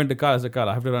 I went to Kyle. I said, Kyle,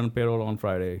 I have to run payroll on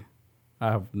Friday.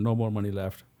 I have no more money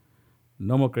left.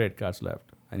 No more credit cards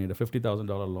left. I need a $50,000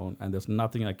 loan, and there's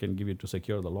nothing I can give you to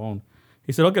secure the loan.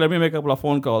 He said, okay, let me make a couple of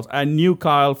phone calls. I knew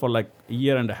Kyle for like a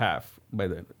year and a half by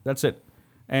then. That's it.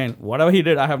 And whatever he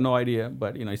did, I have no idea.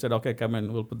 But, he said, okay, come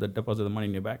in. We'll put the deposit of the money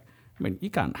in your bank. I mean, you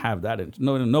can't have that.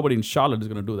 Nobody in Charlotte is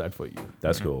going to do that for you.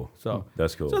 That's cool.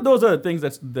 That's cool. So those are the things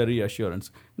that's the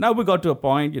reassurance. Now we got to a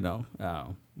point,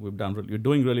 we're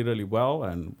doing really, really well,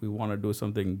 and we want to do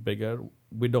something bigger.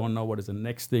 We don't know what is the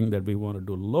next thing that we want to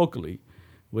do locally.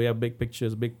 We have big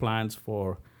pictures, big plans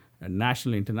for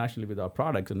nationally, internationally with our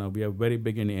products. We are very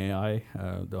big in AI.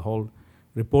 The whole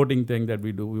reporting thing that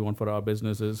we want for our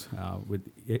businesses with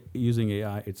using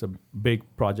AI. It's a big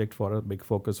project for us, big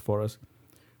focus for us.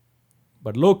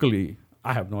 But locally,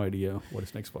 I have no idea what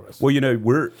is next for us. Well,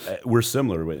 we're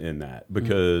similar in that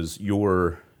because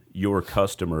your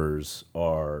customers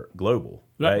are global,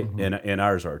 right? And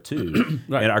ours are too,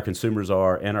 right. And our consumers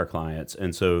are, and our clients.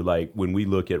 And so, like when we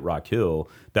look at Rock Hill,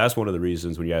 that's one of the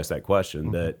reasons when you ask that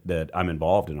question that I'm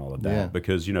involved in all of that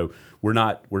because we're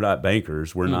not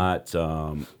bankers, we're not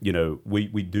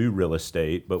we do real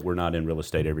estate, but we're not in real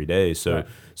estate every day. So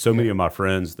many of my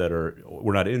friends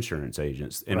we're not insurance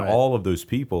agents, and all of those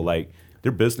people like.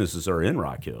 Their businesses are in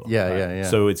Rock Hill. Yeah.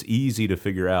 So it's easy to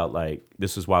figure out, like,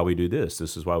 this is why we do this.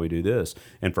 This is why we do this.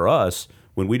 And for us,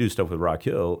 when we do stuff with Rock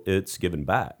Hill, it's given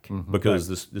back because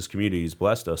this community has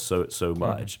blessed us so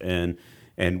much. And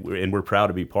we're proud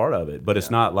to be part of it. But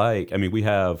it's not like, we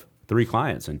have 3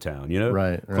 clients in town,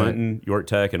 Right. Clinton, York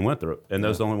Tech, and Winthrop. And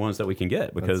those are the only ones that we can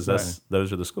get because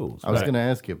those are the schools. I was going to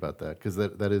ask you about that because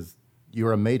that is,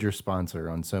 you're a major sponsor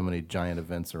on so many giant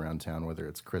events around town, whether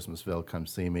it's Christmasville, Come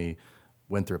See Me,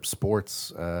 Winthrop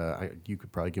Sports. You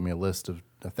could probably give me a list of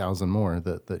 1,000 more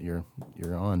that you're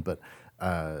on, but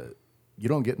you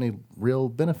don't get any real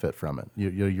benefit from it.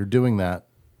 You're doing that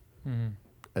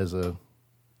as a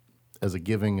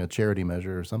giving, a charity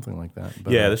measure or something like that.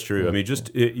 But, that's true.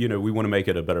 We want to make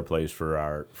it a better place for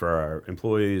our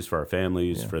employees, for our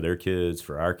families, for their kids,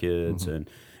 for our kids, and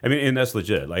that's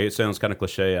legit. Like it sounds kind of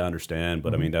cliche, I understand,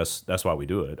 but that's why we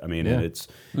do it. And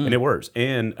and it works.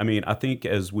 And I think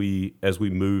as we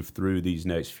move through these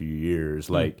next few years,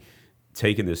 like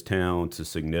taking this town to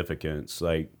significance,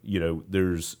 like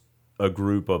there's a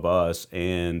group of us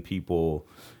and people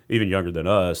even younger than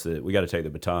us that we got to take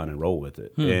the baton and roll with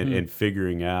it, and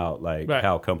figuring out like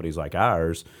how companies like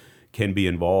ours can be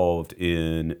involved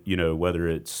in whether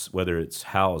it's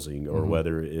housing or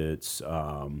whether it's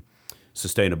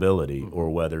sustainability or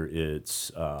whether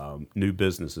it's new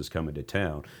businesses coming to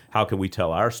town. How can we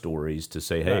tell our stories to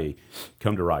say, hey,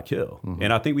 come to Rock Hill?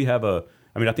 And I think we have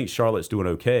I think Charlotte's doing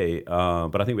okay,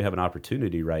 but I think we have an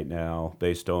opportunity right now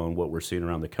based on what we're seeing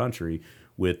around the country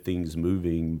with things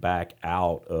moving back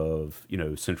out of,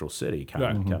 Central City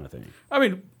kind of thing.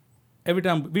 Every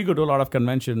time we go to a lot of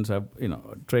conventions, have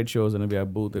trade shows, and we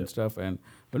have booth and stuff. And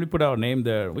when we put our name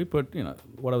there, we put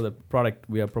whatever the product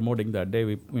we are promoting that day.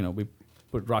 We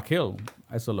put Rock Hill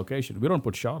as a location. We don't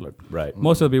put Charlotte. Right.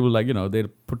 Most of the people they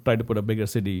try to put a bigger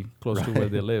city close to where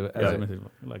they live.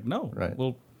 Like no. Right.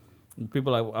 Well,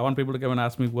 I want people to come and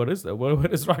ask me what is that?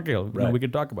 What is Rock Hill? Right. We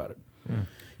can talk about it.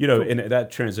 And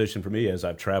that transition for me as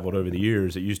I've traveled over the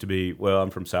years, it used to be, well, I'm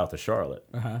from south of Charlotte,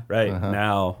 right?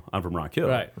 Now I'm from Rock Hill,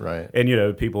 right.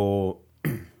 And people,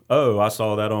 oh, I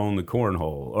saw that on the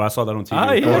cornhole, or I saw that on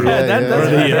TV.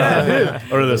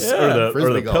 Or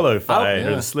the pillow fight,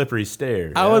 or the slippery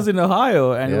stairs. I was in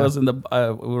Ohio, and it was in we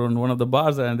were in one of the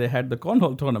bars, and they had the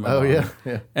cornhole tournament. Oh yeah.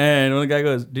 And when the guy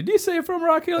goes, "Did you say from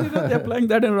Rock Hill? They're playing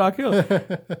that in Rock Hill."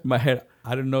 In my head,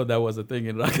 I didn't know that was a thing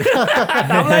in Rock Hill.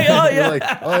 I'm like, oh yeah. Like,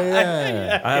 oh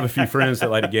yeah. I have a few friends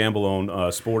that like to gamble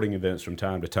on sporting events from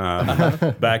time to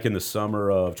time. Back in the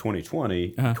summer of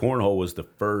 2020, cornhole was the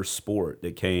first sport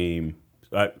that came,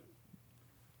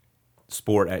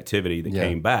 sport activity that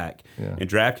came back, and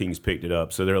DraftKings picked it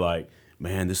up. So they're like,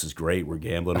 man, this is great. We're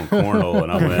gambling on cornhole.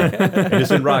 And I went, and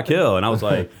it's in Rock Hill. And I was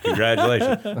like,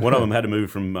 congratulations. One of them had to move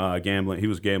from gambling. He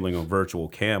was gambling on virtual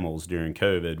camels during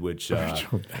COVID, which is,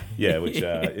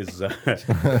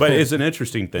 but it's an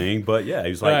interesting thing. But he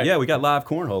was like, we got live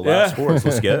cornhole, live sports.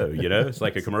 Let's go. It's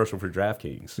like a commercial for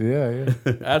DraftKings. Yeah.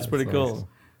 That's pretty cool. Awesome.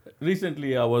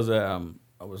 Recently, I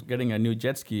was getting a new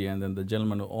jet ski, and then the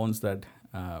gentleman who owns that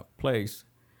place,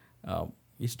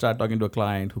 he started talking to a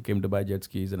client who came to buy jet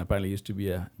skis, and apparently used to be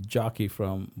a jockey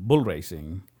from bull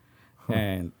racing.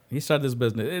 And he started this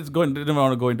business. Didn't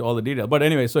want to go into all the details. But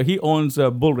anyway, so he owns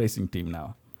a bull racing team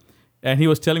now. And he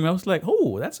was telling me, I was like,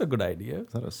 oh, that's a good idea.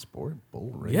 Is that a sport,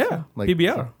 bull racing? Yeah, like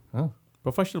TBR.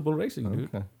 Professional bull racing,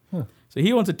 dude. So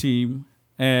he owns a team,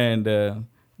 and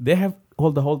they have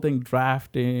the whole thing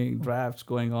drafts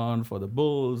going on for the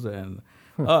bulls. And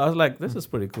I was like, this is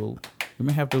pretty cool. We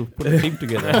may have to put a team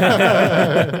together.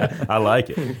 I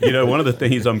like it. One of the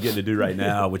things I'm getting to do right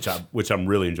now, which I'm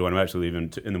really enjoying. I'm actually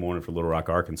leaving in the morning for Little Rock,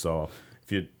 Arkansas.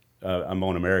 I'm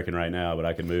on American right now, but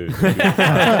I can move.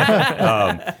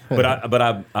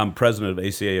 I'm president of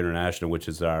ACA International, which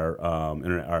is our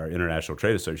international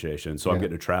trade association. So I'm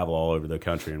getting to travel all over the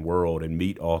country and world and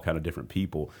meet all kind of different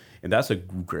people. And that's a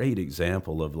great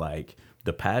example of like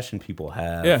the passion people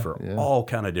have for all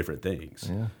kind of different things.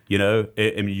 Yeah. You know,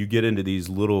 I mean, you get into these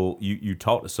little, you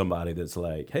talk to somebody that's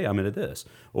like, hey, I'm into this,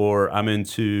 or I'm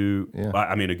into,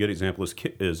 I mean, a good example is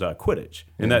Quidditch.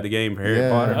 Isn't that the game for Harry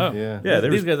Potter? Oh. Yeah.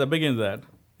 These guys are big into that.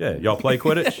 Yeah. Y'all play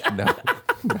Quidditch? No.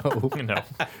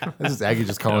 This is Aggie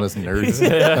just calling us nerds.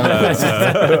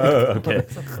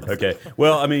 Okay.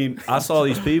 Well, I mean, I saw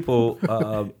these people,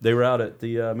 they were out at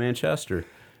the Manchester.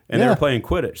 And they were playing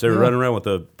Quidditch. They were running around with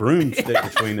a broomstick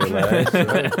between their legs.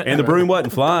 And the broom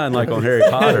wasn't flying like on Harry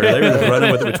Potter. They were just running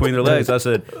with it between their legs. I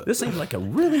said, this seems like a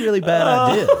really, really bad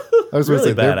idea. I was going to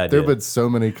say, there have been so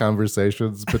many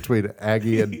conversations between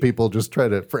Aggie and people just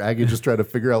trying to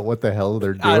figure out what the hell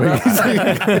they're doing.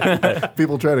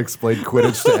 People try to explain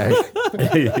Quidditch to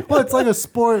Aggie. Well, it's like a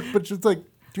sport, but it's like,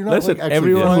 you're not like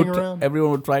actually flying around.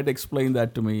 Everyone would try to explain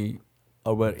that to me.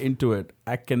 Or were into it,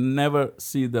 I can never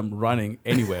see them running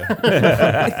anywhere.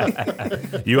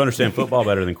 You understand football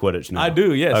better than Quidditch now. I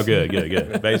do, yes. Oh,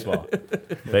 good. Baseball.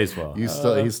 You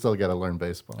still got to learn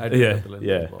baseball. I do have to learn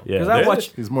baseball. Because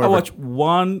I watch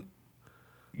one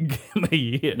game a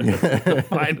year. The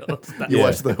finals. You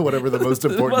watch whatever the most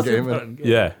important game is.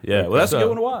 Yeah. Well, that's a good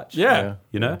one to watch. Yeah.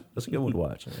 You know, that's a good one to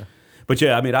watch. Yeah. But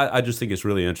yeah, I mean, I just think it's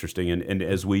really interesting, and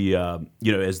as we,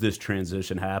 as this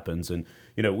transition happens, and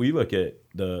we look at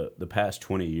the past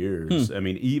 20 years. I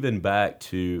mean, even back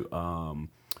to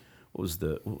what was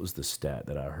the stat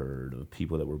that I heard of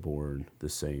people that were born the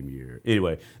same year?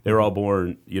 Anyway, they were all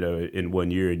born, in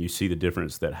 1 year, and you see the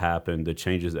difference that happened, the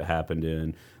changes that happened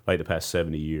in like the past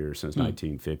 70 years since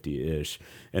 1950-ish,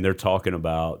 and they're talking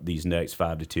about these next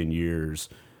 5 to 10 years,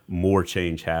 more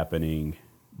change happening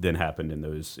than happened in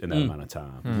that amount of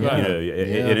time.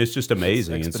 And it's just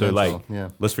amazing. And so,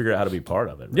 let's figure out how to be part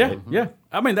of it. Right? Yeah.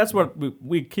 I mean, that's what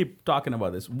we keep talking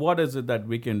about. This. What is it that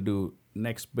we can do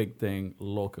next big thing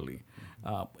locally?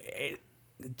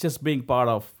 Just being part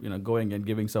of, going and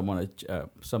giving someone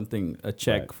a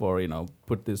check for,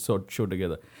 put this show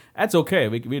together. That's okay.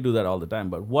 We do that all the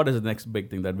time. But what is the next big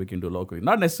thing that we can do locally?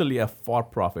 Not necessarily a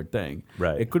for-profit thing.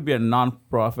 Right. It could be a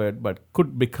non-profit, but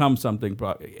could become something.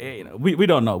 We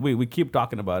don't know. We keep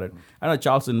talking about it. I know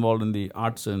Charles is involved in the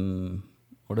arts and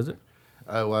what is it?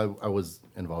 I was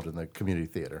involved in the community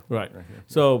theater. Right.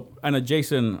 So I know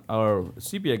Jason, our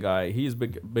CPA guy, he's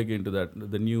big into that,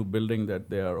 the new building that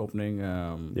they are opening.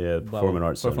 Performing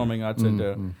Arts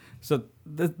Center. So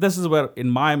this is where, in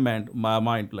my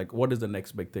mind, like, what is the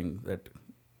next big thing that,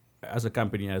 as a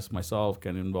company, as myself,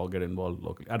 can get involved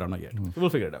locally? I don't know yet. We'll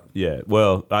figure it out. Yeah.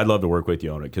 Well, I'd love to work with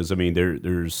you on it because I mean,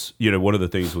 there's one of the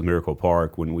things with Miracle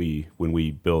Park when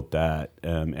we built that,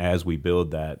 as we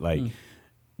build that, like.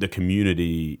 The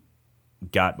community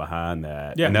got behind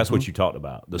that, and that's what you talked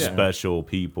about. The special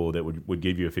people that would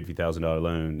give you a $50,000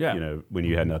 loan, when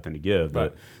you had nothing to give.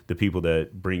 But the people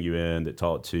that bring you in, that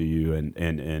talk to you,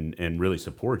 and really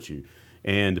support you,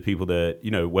 and the people that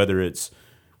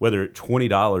whether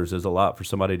 $20 is a lot for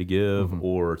somebody to give,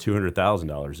 or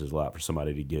 $200,000 is a lot for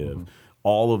somebody to give.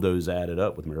 All of those added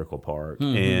up with Miracle Park,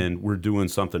 and we're doing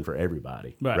something for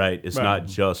everybody, right? It's not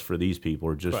just for these people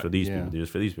or just for these people,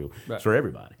 just for these people. It's for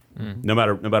everybody. No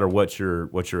matter what's your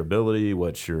ability,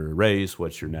 what's your race,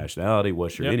 what's your nationality,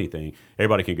 what's your anything.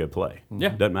 Everybody can go play.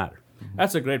 Doesn't matter.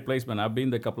 That's a great place, man. I've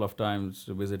been there a couple of times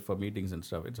to visit for meetings and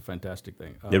stuff. It's a fantastic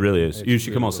thing. It really is. You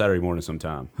should come on Saturday morning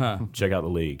sometime. Check out the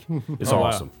league. It's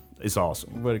awesome. Wow. It's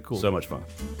awesome. Very cool. So much fun.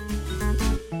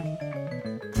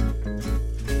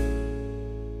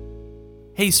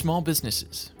 Hey, small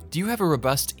businesses. Do you have a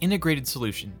robust, integrated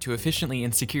solution to efficiently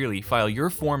and securely file your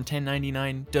Form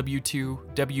 1099,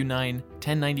 W-2, W-9,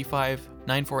 1095,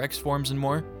 94X forms, and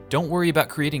more? Don't worry about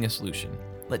creating a solution.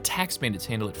 Let Tax Bandits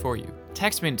handle it for you.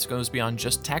 Tax Bandits goes beyond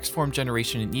just tax form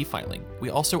generation and e-filing. We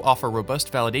also offer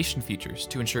robust validation features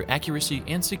to ensure accuracy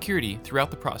and security throughout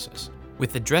the process,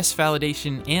 with address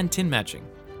validation and TIN matching.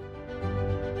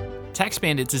 Tax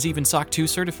Bandits is even SOC 2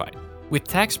 certified. With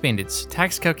Tax Bandits,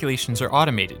 tax calculations are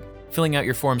automated, filling out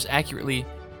your forms accurately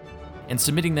and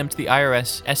submitting them to the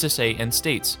IRS, SSA, and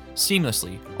states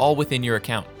seamlessly, all within your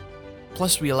account.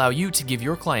 Plus, we allow you to give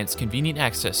your clients convenient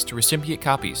access to recipient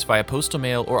copies via postal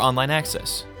mail or online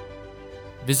access.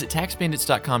 Visit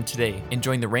taxbandits.com today and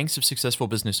join the ranks of successful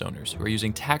business owners who are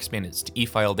using Tax Bandits to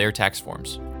e-file their tax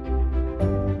forms.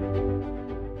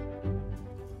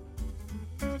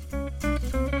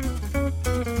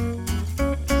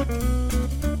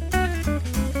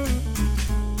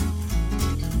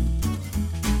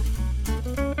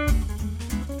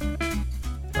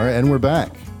 All right, and we're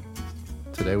back.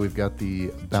 Today we've got the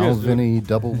Balvenie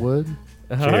Double Wood.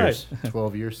 Cheers.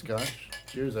 12-year Scotch.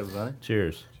 Cheers, everybody.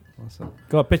 Cheers. Awesome.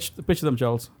 Go pitch them,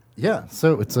 Charles. Yeah,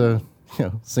 so it's a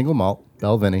single malt,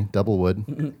 Balvenie, double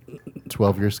wood,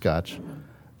 12-year Scotch.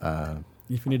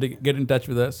 If you need to get in touch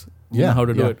with us, you know how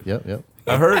to do it. Yep.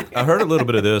 I heard a little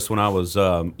bit of this when I was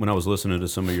listening to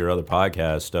some of your other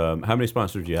podcasts. How many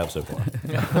sponsors do you have so far?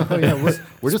 Oh, yeah,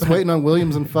 we're just waiting on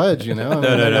Williams and Fudge, you know.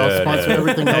 They'll sponsor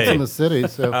everything else in the city.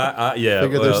 So yeah,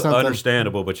 well,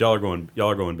 understandable, but y'all are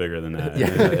going bigger than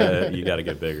that. You got to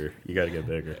get bigger.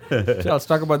 So let's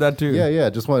talk about that too. Yeah.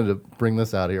 Just wanted to bring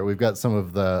this out here. We've got some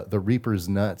of the Reaper's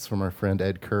nuts from our friend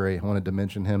Ed Curry. I wanted to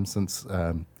mention him since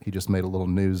he just made a little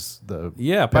news.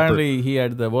 Apparently he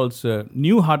had the world's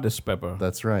new hottest pepper.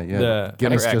 That's right. Yeah, The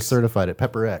Guinness Pepper just X. certified it.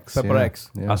 Pepper X. Pepper X.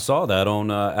 Yeah. I saw that on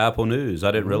Apple News.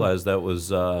 I didn't realize that was.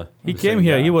 He the came same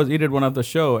here. guy. He did one of the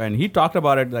show, and he talked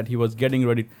about it that he was getting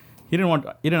ready. He didn't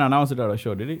announce it at a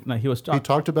show, did he? No, he was He talking.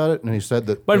 talked about it and he said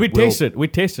that. But we it will- tasted. We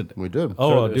tasted. We did.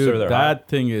 Oh, Sure, dude, they're that hot.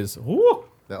 thing is. Woo!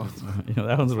 That was,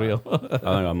 That one's real. I think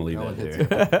I'm gonna leave that one that hits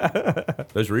there. it.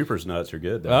 Those Reaper's nuts are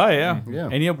good. Though. Oh yeah. Yeah.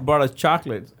 And he brought us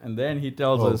chocolate, and then he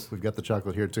tells Oh, us. we've got the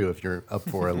chocolate here too. If you're up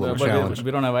for a No, little but challenge.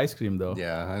 we don't have ice cream though.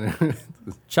 Yeah. I know.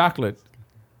 Chocolate,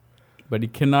 but you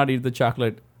cannot eat the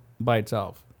chocolate by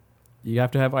itself. You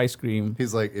have to have ice cream.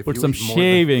 He's like, if Put you some eat more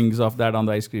shavings of that on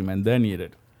the ice cream and then eat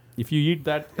it. If you eat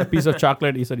that piece of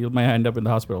chocolate, he said you might end up in the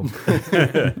hospital.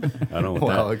 I don't want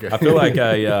Wow, that. okay. I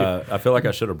feel like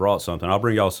I should have brought something. I'll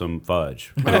bring y'all some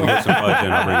fudge. When we get some fudge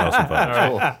in, I'll bring y'all some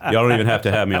fudge. Y'all don't even have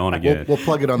to have me on again. We'll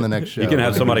plug it on the next show. You can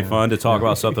have somebody fun to talk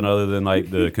about something other than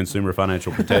like the Consumer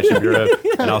Financial Protection Bureau,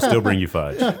 and I'll still bring you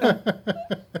fudge.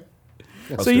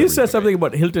 So you said something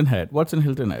about Hilton Head. What's in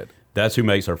Hilton Head? That's who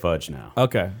makes our fudge now.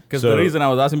 Okay. Because So- the reason I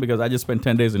was asking because I just spent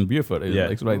 10 days in Beaufort.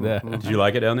 It's right there. Did you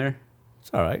like it down there? It's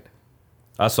all right.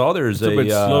 I saw there's It's a bit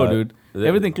slow, dude. the-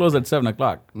 Everything closed at 7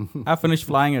 o'clock. I finished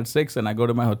flying at 6 and I go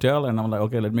to my hotel and I'm like,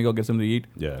 okay, let me go get something to eat.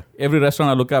 Yeah. Every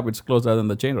restaurant I look up, it's closed other than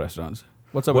the chain restaurants.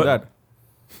 What's up with What? that?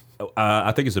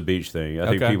 I think it's a beach thing. I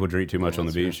think Okay. people drink too much on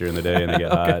the beach during the day and they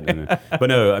get hot. But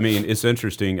no, I mean it's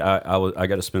interesting. I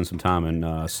got to spend some time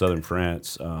in southern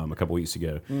France a couple weeks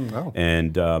ago, Oh.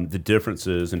 and the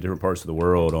differences in different parts of the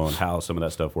world on how some of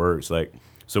that stuff works. Like,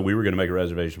 so we were going to make a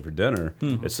reservation for dinner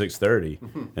at 6:30,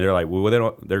 and they're like,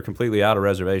 "Well, they're completely out of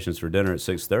reservations for dinner at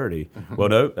 6:30." Well,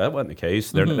 no, that wasn't the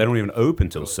case. They don't even open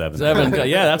till 7. 7.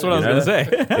 Yeah, that's what I was going to say.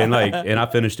 and I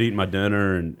finished eating my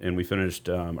dinner and we finished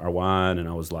our wine and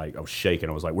I was shaking.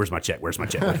 I was like, where's my check?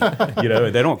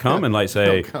 And they don't come and like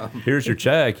say, here's your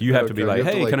check. You have to be Okay, like, you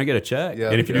have to, hey, like- can I get a check? Yeah,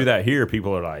 And if you yeah. do that here,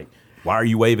 people are like, why are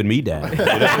you waving me down? So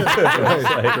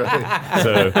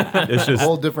it's A just,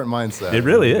 whole different mindset. it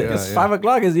really is. Yeah, yeah. 5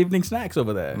 o'clock is evening snacks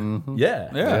over there. Yeah.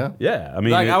 I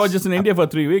mean, Like I was it's- just in India for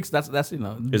 3 weeks. That's Is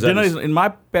dinner that- is in my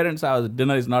parents' house.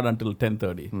 Dinner is not until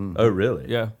 10:30. oh, really?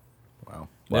 Yeah. Wow.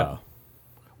 Wow.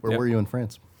 Where Yep. were you in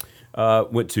France?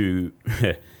 Went to,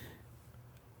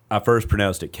 I first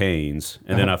pronounced it Canes,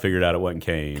 and then I figured out it wasn't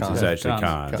Canes. It's actually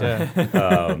Cons. Cons.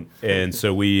 Yeah. And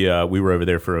so we were over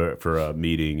there for a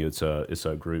meeting. It's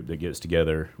a group that gets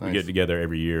together. We Nice. get together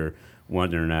every year, one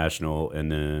international and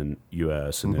then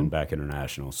U.S. and then back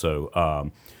international. So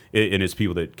and it's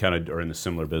people that kind of are in the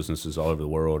similar businesses all over the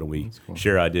world, and we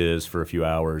share ideas for a few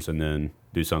hours and then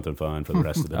do something fun for the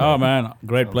rest of the day. Oh man,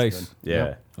 great place.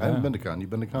 Yeah. I haven't been to Cannes. You've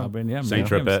been to Cannes? I've been St.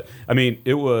 Tropez. I mean,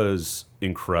 it was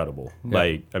incredible.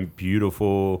 Like,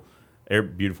 beautiful,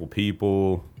 beautiful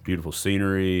people, beautiful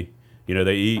scenery. You know,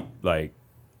 they eat like,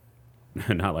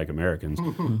 not like Americans.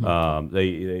 They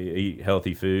eat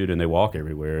healthy food and they walk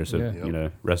everywhere. So, Yeah. you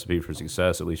know, recipe for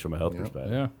success, at least from a health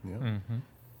perspective. Yeah. Yeah.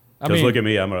 I Because mean, look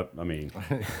at me,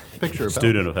 Picture of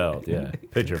student of health. Yeah,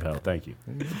 picture of health. Thank you.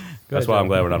 That's ahead, why I'm Joe.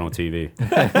 glad we're not on TV.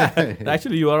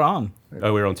 actually, you are on,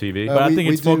 Oh, we're on TV. but I we- think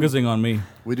we it's do- focusing on me.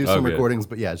 We do Oh, some good. recordings,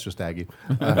 but yeah, it's just Aggie.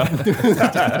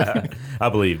 I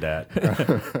believe that,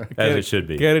 as it should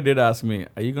be. Gary did ask me,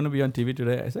 "Are you going to be on TV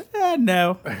today?" I said,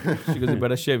 "No." She goes, "You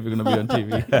better shave. If you're going to be on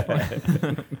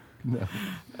TV."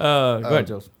 Go ahead,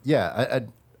 Joe. Yeah,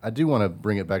 I do want to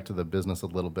bring it back to the business a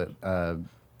little bit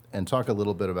and talk a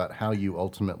little bit about how you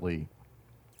ultimately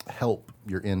help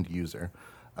your end user.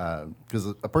 Because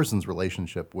a person's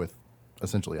relationship with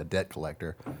essentially a debt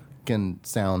collector can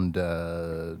sound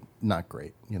not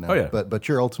great, you know. Oh, yeah. But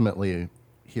you're ultimately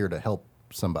here to help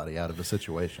somebody out of a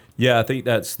situation. Yeah, I think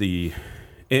that's the,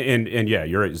 and yeah,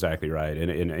 you're exactly right,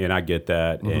 and I get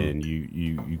that, and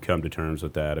you come to terms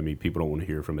with that. I mean, people don't want to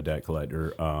hear from a debt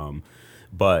collector,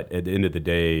 but at the end of the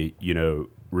day, you know,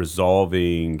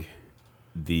 resolving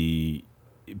the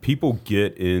people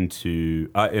get into,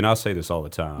 and I'll say this all the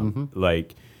time,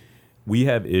 like we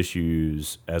have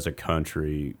issues as a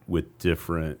country with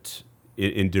different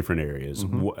in different areas.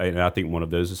 And I think one of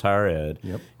those is higher ed,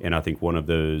 and I think one of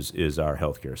those is our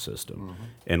healthcare system.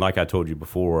 And like I told you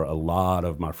before, a lot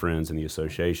of my friends in the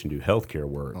association do healthcare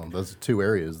work. Oh, those are two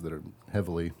areas that are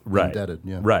heavily indebted.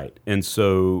 Yeah. Right. And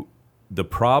so the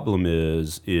problem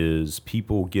is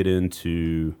people get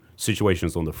into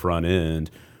situations on the front end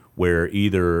where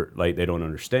either like they don't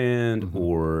understand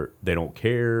or they don't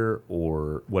care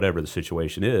or whatever the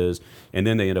situation is, and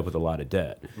then they end up with a lot of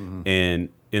debt. And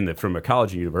from a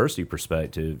college and university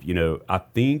perspective, I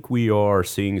think we are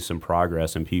seeing some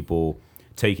progress in people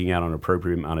taking out an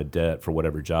appropriate amount of debt for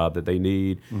whatever job that they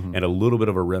need, and a little bit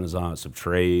of a renaissance of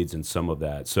trades and some of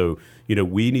that. So,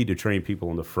 we need to train people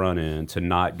on the front end to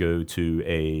not go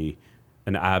to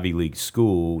an Ivy League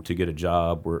school to get a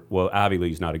job Ivy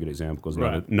League's not a good example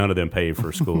because none of them pay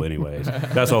for school anyways.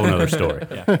 That's a whole nother story.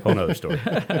 Whole nother story.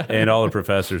 And all the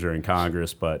professors are in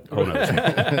Congress, but whole nother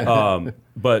story.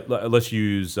 But let's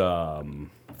use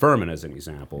Furman as an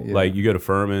example. Like you go to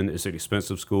Furman, it's an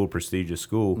expensive school, prestigious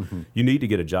school. You need to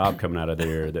get a job coming out of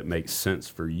there that makes sense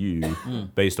for you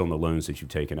based on the loans that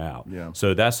you've taken out.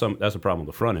 So that's a problem on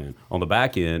the front end. On the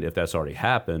back end, if that's already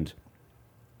happened,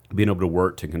 being able to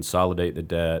work to consolidate the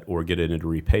debt or get it into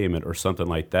repayment or something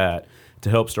like that to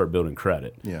help start building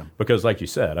credit. Because like you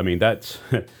said, I mean, that's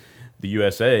the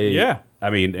USA. I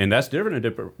mean, and that's different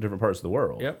in different parts of the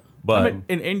world. But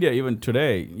in India, even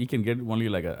today, you can get only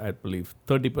I believe,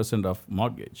 30% of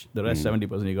mortgage. The rest,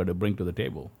 70% you got to bring to the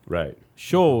table. Right.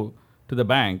 Show to the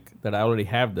bank that I already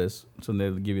have this, so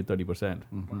they'll give you 30%.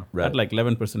 Right. At like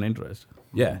 11% interest.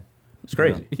 Yeah. It's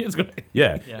crazy. It's great.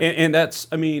 Yeah. And that's,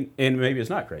 I mean, and maybe it's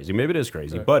not crazy. Maybe it is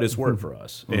crazy, but it's worked for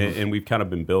us. And we've kind of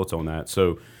been built on that.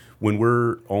 So when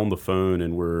we're on the phone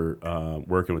and we're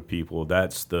working with people,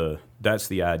 that's the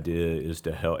idea, is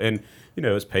to help. And,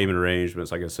 it's payment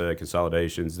arrangements, like I said,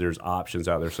 consolidations. There's options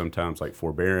out there sometimes like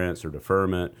forbearance or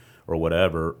deferment or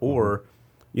whatever. Or,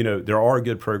 there are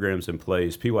good programs in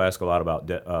place. People ask a lot about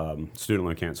student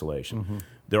loan cancellation.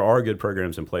 There are good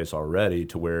programs in place already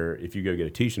to where if you go get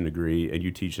a teaching degree and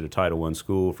you teach at a Title I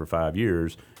school for 5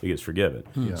 years, it gets forgiven.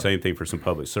 Same thing for some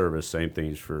public service, same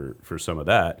things for some of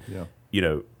that.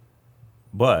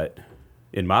 But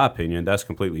in my opinion, that's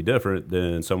completely different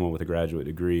than someone with a graduate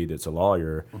degree that's a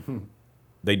lawyer.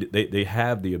 They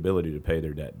have the ability to pay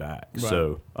their debt back. Right.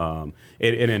 So and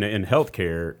in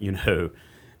healthcare,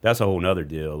 that's a whole nother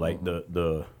deal. Like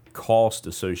the costs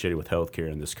associated with healthcare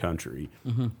in this country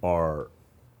are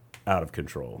out of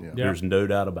control. There's no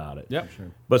doubt about it.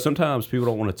 But sometimes people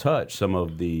don't want to touch some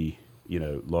of the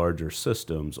larger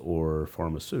systems or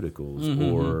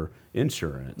pharmaceuticals or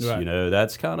insurance.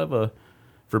 That's kind of a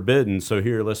forbidden. So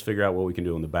here, let's figure out what we can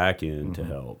do on the back end to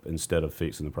help instead of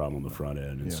fixing the problem on the front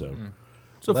end. And so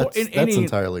that's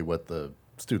entirely what the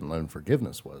student loan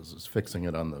forgiveness was, is fixing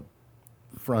it on the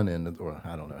front end, or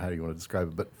I don't know how you want to describe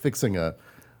it, but fixing a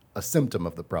symptom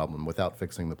of the problem without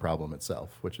fixing the problem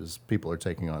itself, which is people are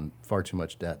taking on far too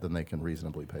much debt than they can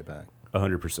reasonably pay back.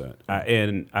 100%.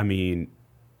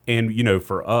 And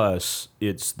for us,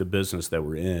 it's the business that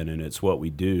we're in and it's what we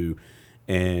do,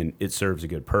 and it serves a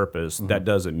good purpose. That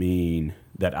doesn't mean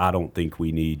that I don't think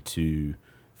we need to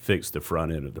fix the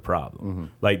front end of the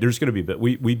problem. Like there's going to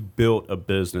be, we built a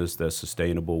business that's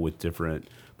sustainable with different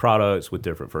products, with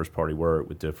different first party work,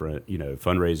 with different,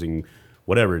 fundraising,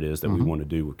 whatever it is that we want to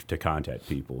do to contact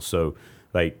people. So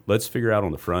like, let's figure out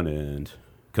on the front end,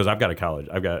 because I've got a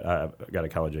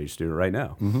college age student right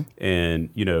now, and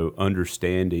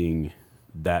understanding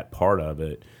that part of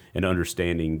it and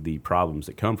understanding the problems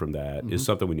that come from that is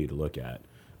something we need to look at.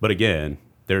 But again,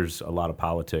 there's a lot of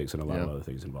politics and a lot of other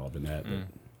things involved in that.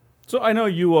 So I know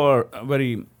you are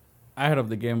very ahead of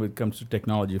the game when it comes to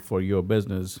technology for your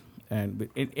business, and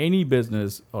in any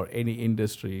business or any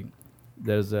industry,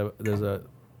 there's a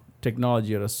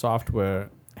technology or a software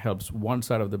helps one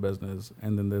side of the business,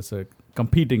 and then there's a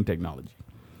competing technology.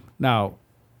 Now,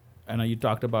 I know you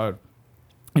talked about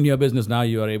in your business now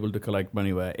you are able to collect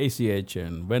money via ACH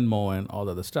and Venmo and all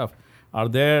other stuff. Are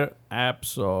there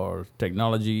apps or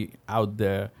technology out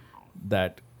there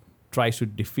that tries to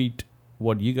defeat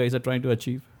what you guys are trying to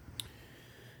achieve?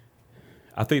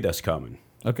 I think that's coming.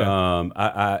 Okay.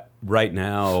 I right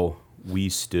now we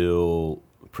still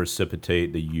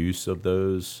precipitate the use of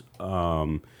those.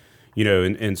 And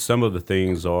some of the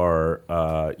things are,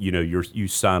 you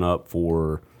sign up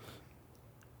for.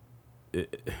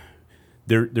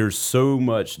 There's so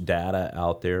much data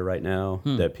out there right now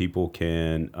that people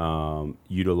can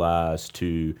utilize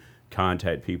to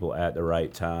contact people at the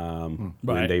right time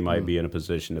when they might be in a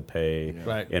position to pay,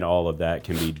 and all of that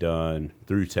can be done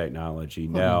through technology.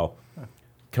 Now,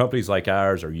 companies like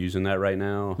ours are using that right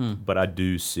now, but I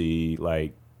do see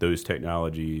like those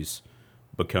technologies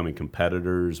becoming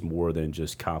competitors more than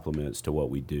just complements to what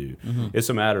we do. It's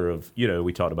a matter of,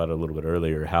 we talked about it a little bit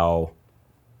earlier, how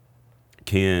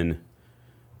can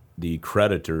the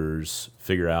creditors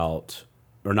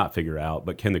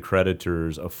but can the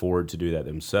creditors afford to do that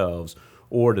themselves,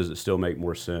 or does it still make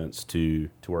more sense to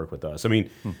work with us? I mean,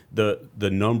 the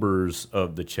numbers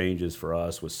of the changes for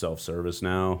us with self-service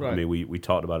now, Right. I mean, we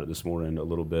talked about it this morning a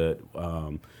little bit.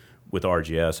 With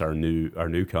RGS, our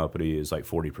new company is like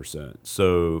 40%.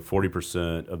 So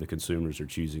 40% of the consumers are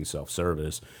choosing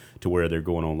self-service to where they're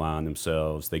going online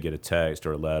themselves. They get a text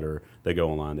or a letter. They go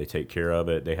online. They take care of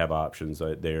it. They have options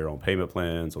there on payment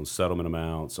plans, on settlement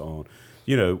amounts, on,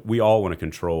 we all want to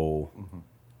control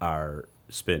our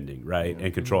spending, right?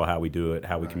 And control how we do it,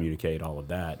 how we communicate, all of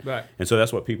that. Right. And so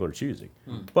that's what people are choosing.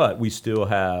 But we still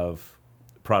have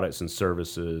products and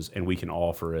services, and we can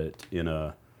offer it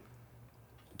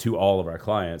to all of our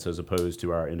clients, as opposed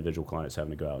to our individual clients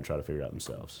having to go out and try to figure it out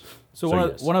themselves. So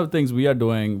one of the things we are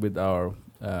doing with our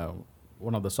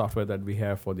one of the software that we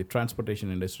have for the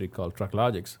transportation industry called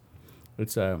TruckLogix,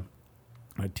 it's a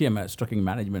TMS, trucking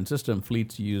management system,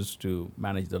 fleets use to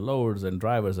manage the loads and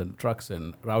drivers and trucks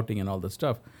and routing and all that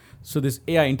stuff. So this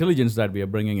AI intelligence that we are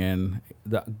bringing in,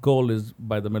 the goal is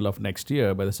by the middle of next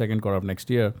year, by the second quarter of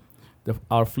next year,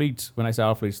 our fleets, when I say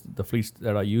our fleets, the fleets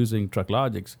that are using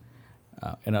TruckLogix,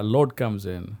 and a load comes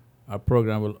in, our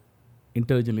program will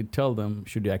intelligently tell them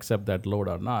should you accept that load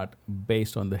or not,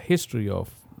 based on the history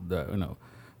of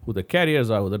who the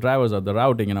carriers are, who the drivers are, the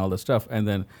routing and all the stuff. And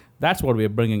then that's what we're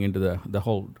bringing into the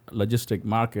whole logistic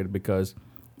market, because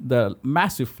the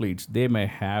massive fleets, they may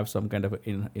have some kind of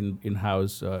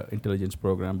in-house intelligence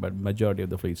program, but majority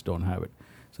of the fleets don't have it.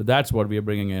 So that's what we are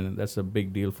bringing in, and that's a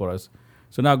big deal for us.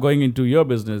 So now going into your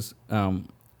business,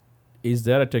 is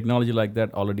there a technology like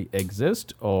that already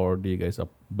exist, or do you guys are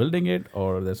building it,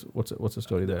 or what's the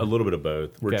story there? A little bit of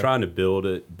both. We're Okay. trying to build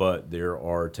it, but there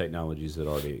are technologies that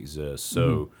already exist.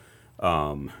 So,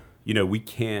 we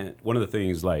can't. One of the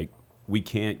things, like, we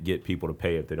can't get people to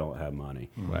pay if they don't have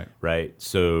money. Right. Right.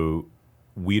 So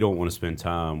we don't want to spend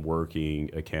time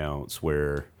working accounts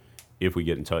where if we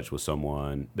get in touch with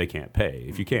someone, they can't pay.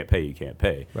 If you can't pay, you can't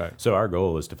pay. Right. So our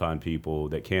goal is to find people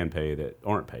that can pay that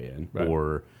aren't paying, Right.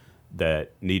 or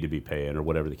that need to be paying, or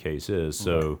whatever the case is.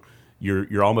 So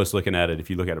you're almost looking at it, if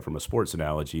you look at it from a sports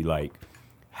analogy, like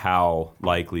how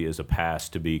likely is a pass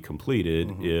to be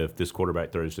completed if this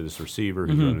quarterback throws to this receiver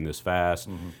who's running this fast,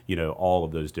 all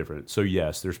of those different. So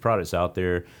yes, there's products out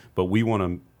there, but we want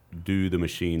to do the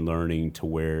machine learning to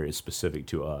where it's specific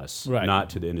to us, Right. not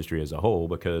to the industry as a whole,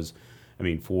 because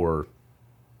for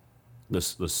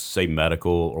let's say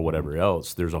medical or whatever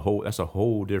else, that's a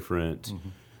whole different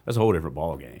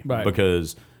ball game, Right.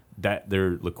 because that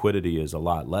their liquidity is a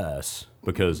lot less,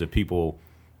 because if people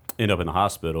end up in the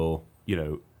hospital,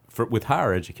 with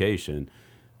higher education,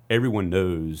 everyone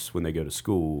knows when they go to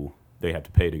school they have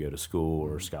to pay to go to school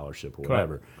or scholarship or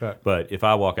whatever. Correct. But if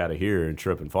I walk out of here and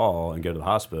trip and fall and go to the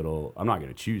hospital, I'm not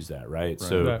going to choose that, right?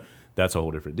 So Right. that's a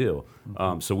whole different deal.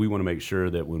 So we want to make sure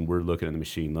that when we're looking at the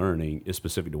machine learning, it's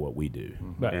specific to what we do.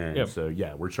 Right. And Yep. so,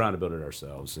 we're trying to build it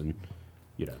ourselves. And,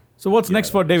 So what's next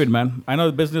for David, man? I know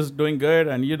the business is doing good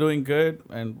and you're doing good.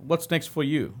 And what's next for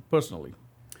you personally?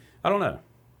 I don't know.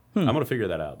 I'm going to figure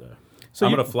that out, though. So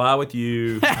I'm going to fly with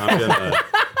you. I'm gonna.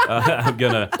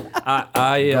 Go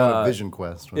on a vision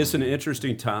quest. It's an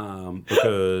interesting time,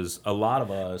 because a lot of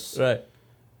us, Right.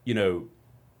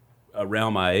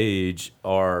 around my age,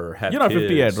 have You're not kids.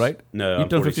 50 yet, right? No, You I'm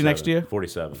turn 50 next 47. year?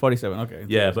 47. 47, okay.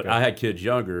 Yeah, That's but good. I had kids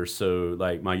younger, so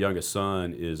like my youngest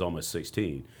son is almost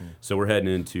 16. So we're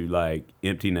heading into like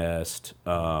empty nest,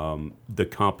 the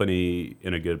company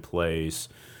in a good place.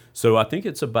 So I think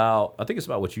it's about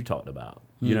what you talked about.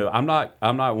 I'm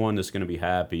not one that's going to be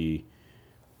happy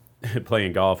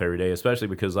playing golf every day, especially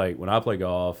because like when I play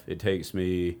golf, it takes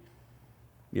me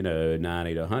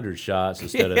 90 to 100 shots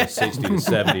instead of 60 to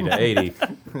 70 to 80,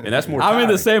 and that's more tiring. I'm in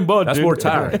the same boat, That's dude. more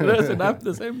tiring. Listen, I'm in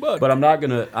the same boat. But I'm not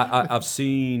gonna.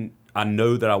 I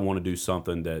know that I want to do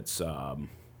something that's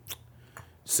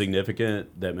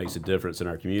significant, that makes a difference in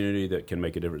our community, that can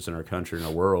make a difference in our country and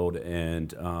our world,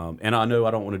 and I know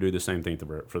I don't want to do the same thing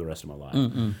for the rest of my life.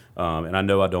 And I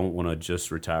know I don't want to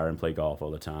just retire and play golf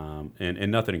all the time,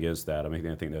 and nothing against that. I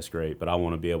think that's great, but I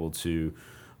want to be able to.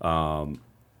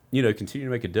 Continue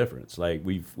to make a difference. Like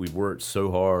we've worked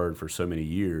so hard for so many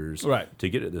years Right. to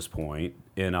get at this point,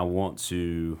 and I want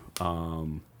to,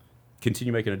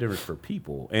 continue making a difference for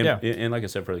people and like I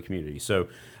said, for the community. So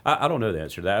I don't know the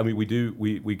answer to that. I mean,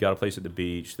 we got a place at the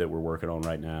beach that we're working on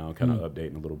right now, kind of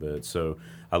updating a little bit. So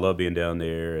I love being down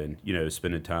there and,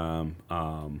 spending time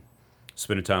on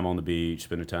the beach,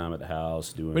 spending time at the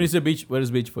house. When you say beach, where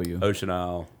is beach for you? Ocean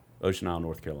Isle,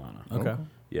 North Carolina. Okay.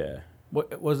 Yeah.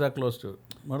 What was that close to?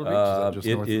 Myrtle Beach? Is that just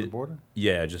north of the border?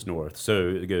 Yeah, just north. So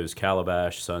it goes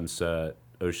Calabash, Sunset,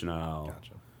 Ocean Isle.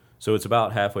 Gotcha. So it's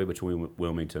about halfway between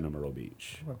Wilmington and Myrtle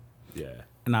Beach. Well, yeah.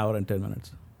 An hour and 10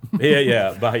 minutes.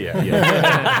 Yeah.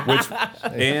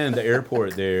 And the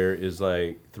airport there is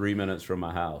like 3 minutes from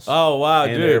my house. Oh, wow,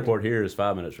 and dude. the airport here is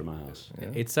 5 minutes from my house. Yeah.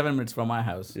 It's 7 minutes from my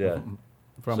house. Yeah.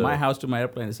 From my house to my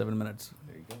airplane is 7 minutes.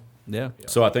 There you go. Yeah.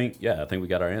 So I think we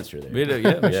got our answer there. We do,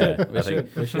 yeah. We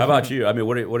should. How about you? I mean,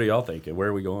 what are y'all thinking? Where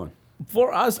are we going?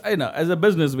 For us, as a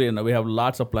business, we have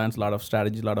lots of plans, a lot of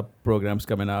strategies, a lot of programs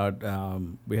coming out.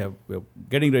 We're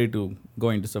getting ready to go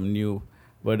into some new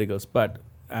verticals, but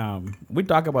we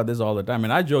talk about this all the time.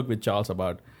 And I joke with Charles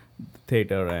about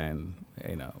theater and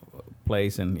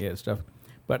place and stuff.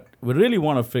 But we really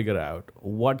want to figure out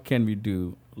what can we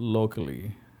do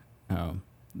locally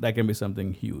that can be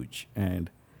something huge. And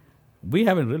we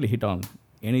haven't really hit on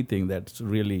anything that's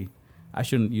really, I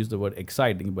shouldn't use the word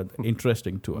exciting, but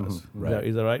interesting to us. Right.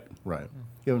 Is that right? Right.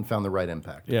 You haven't found the right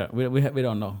impact. Yeah, we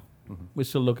don't know. We're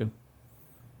still looking.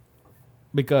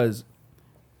 Because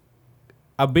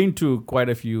I've been to quite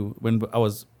a few, when I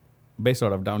was based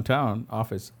out of downtown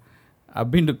office, I've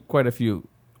been to quite a few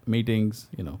meetings,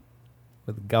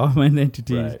 with government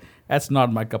entities. Right. That's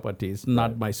not my cup of tea. It's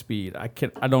not my speed.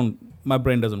 My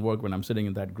brain doesn't work when I'm sitting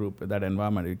in that group, that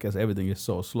environment, because everything is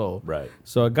so slow. Right.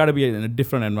 So I got to be in a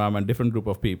different environment, different group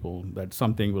of people, that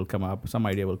something will come up, some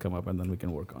idea will come up, and then we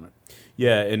can work on it.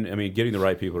 Yeah, and I mean, getting the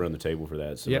right people around the table for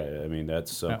that. So I mean,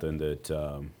 that's something that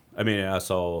I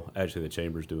saw actually the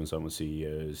Chamber's doing something with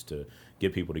CEOs to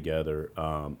get people together,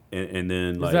 and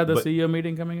then is that the CEO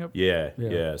meeting coming up?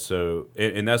 Yeah. So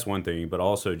and that's one thing, but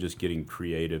also just getting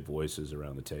creative voices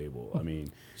around the table. I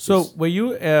mean, so were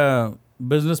you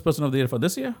business person of the year for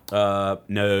this year?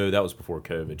 No, that was before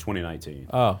COVID, 2019.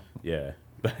 Oh, yeah.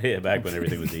 Back when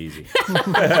everything was easy.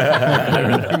 The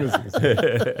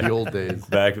old days.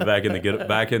 Back in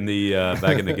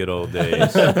the good old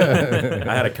days.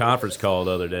 I had a conference call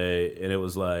the other day, and it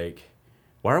was like,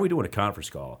 why are we doing a conference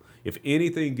call? If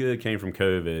anything good came from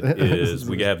COVID, is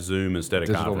we have Zoom instead of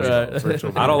conference calls.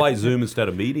 I don't like Zoom instead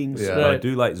of meetings, but I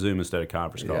do like Zoom instead of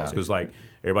conference calls because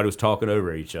everybody was talking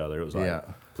over each other. It was like,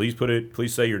 please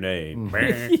say your name,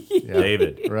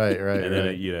 David. Right. And then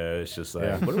it's just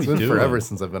like, what are we it's been doing? Forever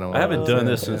since I've been on. I haven't done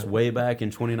this since way back in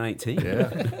 2019. Yeah,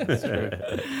 that's true.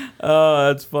 Oh,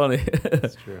 that's funny.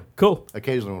 That's true. Cool.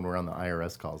 Occasionally when we're on the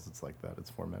IRS calls, it's like that.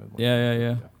 It's formatted.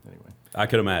 Yeah. Anyway. I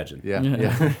could imagine.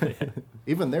 Yeah.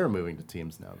 Even they're moving to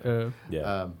Teams now.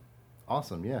 Yeah.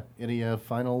 Awesome. Yeah. Any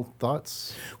final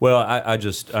thoughts? Well, I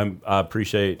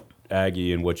appreciate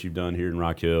Aggie and what you've done here in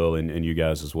Rock Hill and you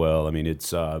guys as well. I mean,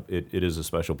 it is a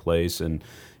special place, and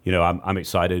I'm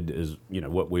excited as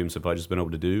what Williams & Fudge has been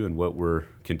able to do and what we're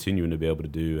continuing to be able to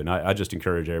do. And I just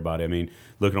encourage everybody. I mean,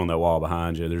 looking on that wall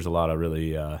behind you, there's a lot of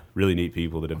really neat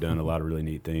people that have done a lot of really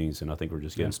neat things, and I think we're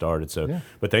just getting started. So,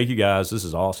 but thank you guys. This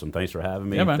is awesome. Thanks for having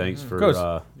me. Yeah, man. Thanks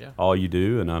for all you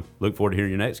do, and I look forward to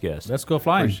hearing your next guest. Let's go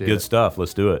flying. Appreciate Good it. stuff.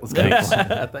 Let's do it. Thanks.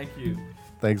 Thank you.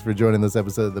 Thanks for joining this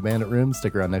episode of The Bandit Room.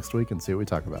 Stick around next week and see what we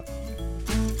talk about.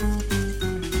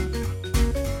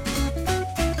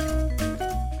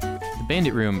 The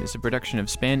Bandit Room is a production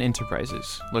of Span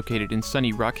Enterprises, located in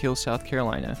sunny Rock Hill, South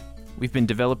Carolina. We've been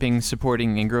developing,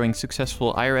 supporting, and growing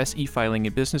successful IRS e-filing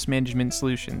and business management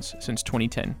solutions since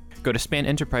 2010. Go to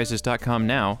spanenterprises.com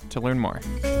now to learn more.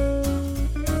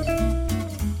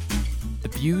 The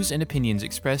views and opinions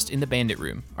expressed in the Bandit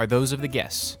Room are those of the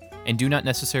guests, and do not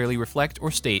necessarily reflect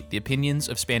or state the opinions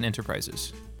of Span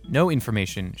Enterprises. No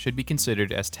information should be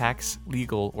considered as tax,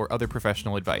 legal, or other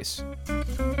professional advice.